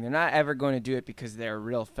or anything, they're not ever going to do it because they're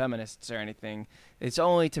real feminists or anything. It's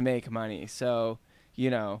only to make money. So,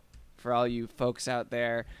 you know, for all you folks out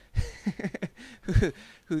there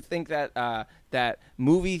who think that that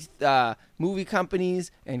movie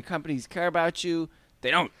companies and companies care about you,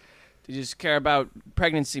 they don't. They just care about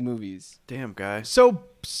pregnancy movies. Damn, guy. So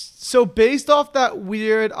based off that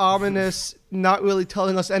weird, ominous, not really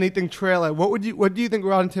telling us anything trailer, what do you think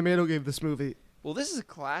Rotten Tomato gave this movie? Well, this is a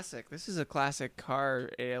classic. This is a classic car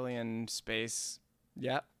alien space.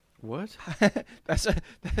 Yep. What? That's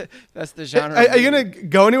the genre. Are you gonna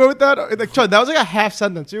go anywhere with that? Like, Charlie, that was like a half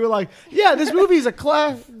sentence. You were like, "Yeah, this movie is a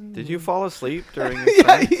class." Did you fall asleep during this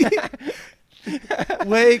time?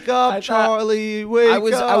 Wake up, Charlie.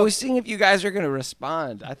 Wake up. I was seeing if you guys are going to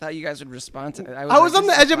respond. I thought you guys would respond to it. I was on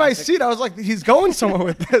the edge of my seat. I was like, he's going somewhere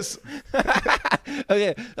with this.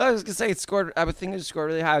 Okay. I was going to say I would think it scored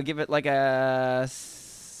really high. I would give it like a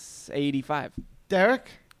 85. Derek?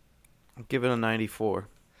 I'll give it a 94.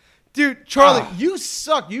 Dude, Charlie, you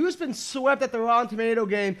suck. You've been swept at the Rotten Tomato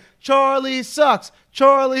game. Charlie sucks.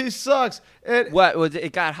 Charlie sucks. What was it?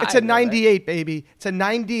 It got high. It's a 98, baby. It's a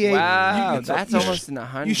 98. Wow, that's almost in the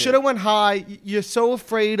 100. You should have went high. You're so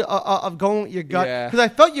afraid of going with your gut because I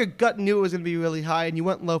felt your gut knew it was going to be really high, and you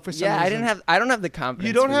went low for some reason. I don't have the confidence.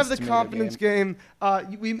 You don't have the confidence game.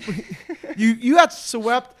 You got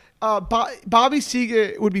swept. Bobby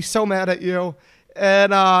Seger would be so mad at you.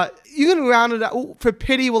 And you can round it out. For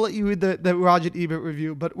pity, we'll let you read the Roger Ebert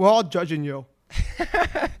review, but we're all judging you.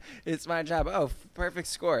 It's my job. Oh, perfect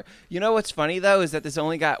score. You know what's funny, though, is that this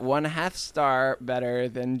only got 1/2 star better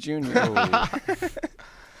than Junior.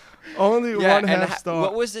 Only 1/2 star.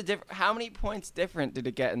 What was the how many points different did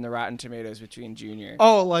it get in the Rotten Tomatoes between Junior?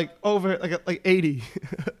 Oh, like over like 80.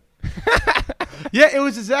 Yeah, it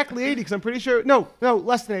was exactly 80 because I'm pretty sure. No,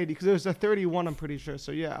 less than 80 because it was a 31. I'm pretty sure.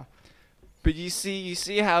 So yeah. But you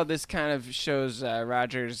see how this kind of shows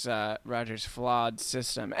Roger's flawed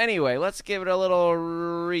system. Anyway, let's give it a little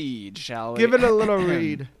read, shall we? Give it a little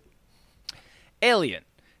read. Alien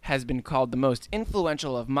has been called the most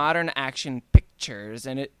influential of modern action pictures,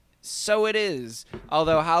 and so it is.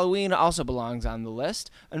 Although Halloween also belongs on the list,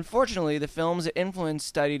 unfortunately, the film's influence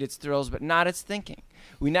studied its thrills but not its thinking.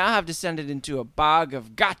 We now have descended into a bog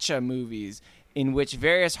of gotcha movies, in which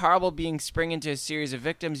various horrible beings spring into a series of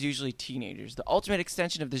victims, usually teenagers. The ultimate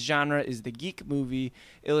extension of the genre is the geek movie,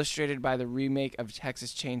 illustrated by the remake of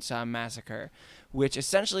Texas Chainsaw Massacre, which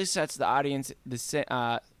essentially sets the audience the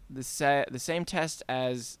same test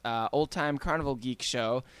as old-time Carnival Geek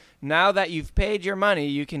show. Now that you've paid your money,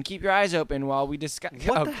 you can keep your eyes open while we discuss.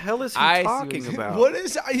 What the hell is he talking about? What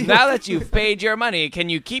is? Now that you've paid your money, can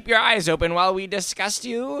you keep your eyes open while we discuss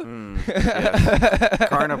you? Yes.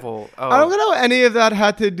 Carnival. Oh. I don't know what any of that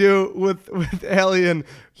had to do with Alien.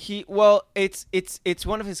 It's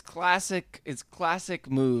one of his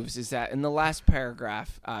classic moves. Is that in the last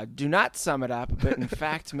paragraph? Do not sum it up, but in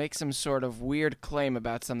fact make some sort of weird claim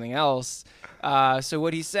about something else. So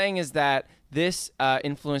what he's saying is that this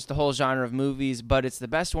influenced the whole genre of movies, but it's the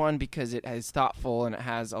best one because it is thoughtful and it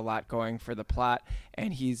has a lot going for the plot.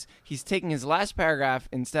 And he's taking his last paragraph,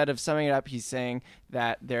 instead of summing it up, he's saying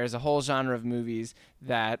that there's a whole genre of movies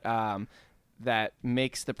that that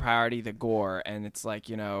makes the priority the gore. And it's like,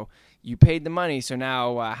 you paid the money, so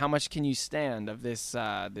now how much can you stand of this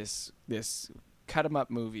this cut 'em up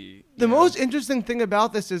movie? The most interesting thing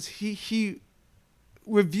about this is he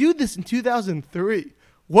reviewed this in 2003.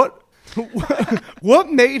 What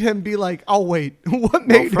made him be like, I'll wait? What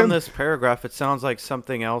made him? From this paragraph, it sounds like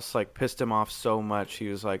something else like pissed him off so much. He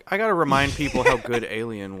was like, I got to remind people how good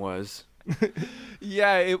Alien was.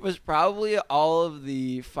 Yeah, it was probably all of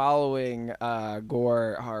the following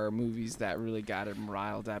gore horror movies that really got him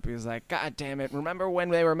riled up. He was like, God damn it. Remember when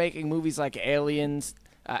they were making movies like Alien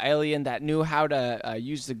that knew how to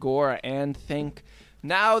use the gore and think?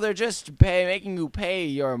 Now they're just making you pay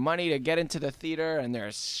your money to get into the theater, and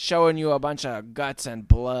they're showing you a bunch of guts and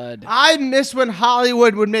blood. I miss when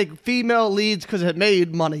Hollywood would make female leads because it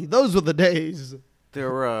made money. Those were the days.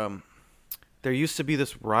 There used to be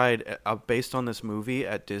this ride based on this movie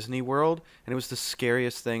at Disney World, and it was the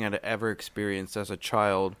scariest thing I'd ever experienced as a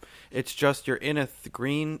child. It's just you're in a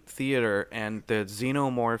green theater, and the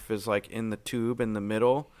xenomorph is like in the tube in the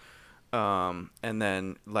middle. And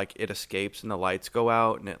then like it escapes and the lights go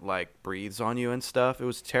out and it like breathes on you and stuff. It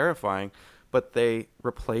was terrifying, but they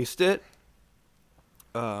replaced it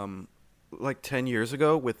like 10 years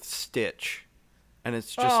ago with Stitch, and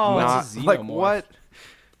it's just not like what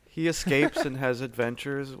he escapes and has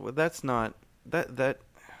adventures. That's not that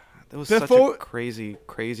was such a crazy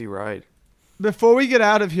ride. Before we get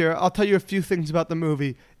out of here, I'll tell you a few things about the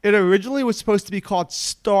movie. It originally was supposed to be called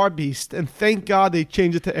Star Beast, and thank God they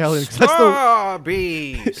changed it to Alien. Star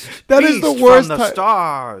Beast. That is the worst. From the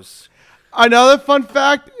stars. Another fun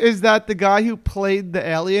fact is that the guy who played the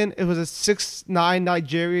alien, it was a 6'9"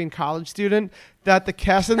 Nigerian college student. That the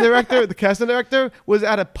casting director was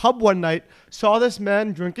at a pub one night, saw this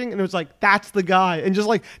man drinking, and it was like, that's the guy. And just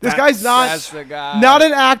like, that's the guy. Not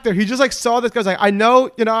an actor. He just like saw this guy's like, I know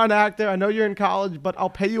you're not an actor. I know you're in college, but I'll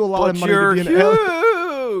pay you a lot of money to be an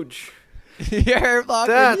alien. You're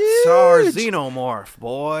fucking That's huge. Our xenomorph,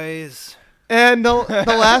 boys. And the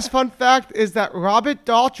last fun fact is that Robert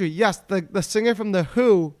Daltrey, yes, the singer from The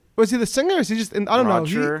Who, was he the singer or is he just, I don't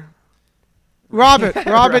know. Robert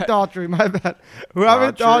Daughtry, my bad.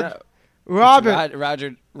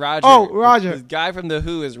 Roger. Oh, Roger. The guy from The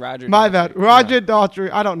Who is Roger. My Daughtry. bad. Roger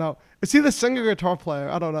Daughtry. I don't know. Is he the singer or guitar player?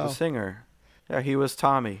 I don't know. The singer. Yeah, he was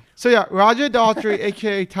Tommy. So yeah, Roger Daughtry,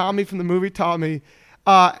 aka Tommy from the movie Tommy,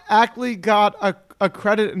 actually got a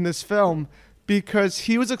credit in this film because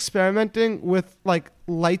he was experimenting with like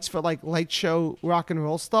lights for like light show rock and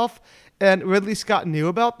roll stuff, and Ridley Scott knew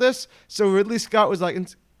about this. So Ridley Scott was like,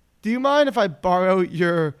 "Do you mind if I borrow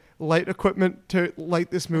your light equipment to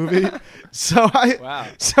light this movie?" So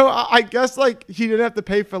I guess like he didn't have to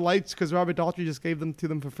pay for lights because Robert Daughtry just gave them to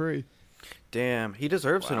them for free. Damn, he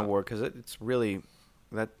deserves an award because it's really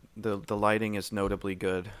that the lighting is notably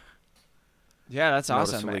good. Yeah, that's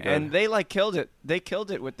awesome, Noticeably good. and they like killed it. They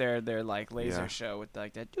killed it with their like laser show with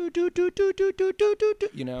like that do do do do do do do do do.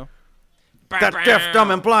 You know, that deaf,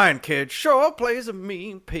 dumb, and blind kid sure plays a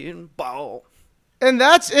mean pinball. And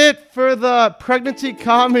that's it for the pregnancy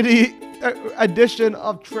comedy edition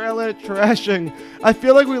of Trailer Trashing. I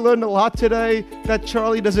feel like we learned a lot today, that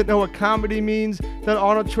Charlie doesn't know what comedy means, that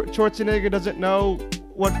Arnold Schwarzenegger doesn't know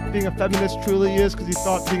what being a feminist truly is because he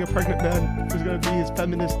thought being a pregnant man was going to be his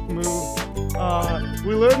feminist move.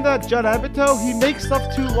 We learned that Judd Apatow, he makes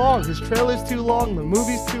stuff too long. His trailer's too long, the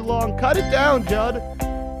movie's too long. Cut it down, Judd.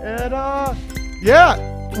 And yeah,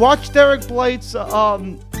 watch Derek Blight's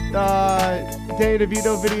Danny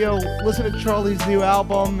DeVito video, listen to Charlie's new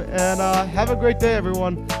album, and have a great day,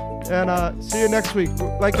 everyone. And see you next week.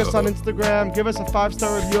 Like us on Instagram, give us a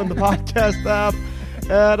 5-star review on the podcast app,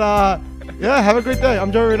 and yeah, have a great day.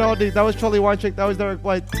 I'm Joey Rinaldi. That was Charlie Weincheck. That was Derek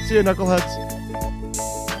Blight. See you, knuckleheads.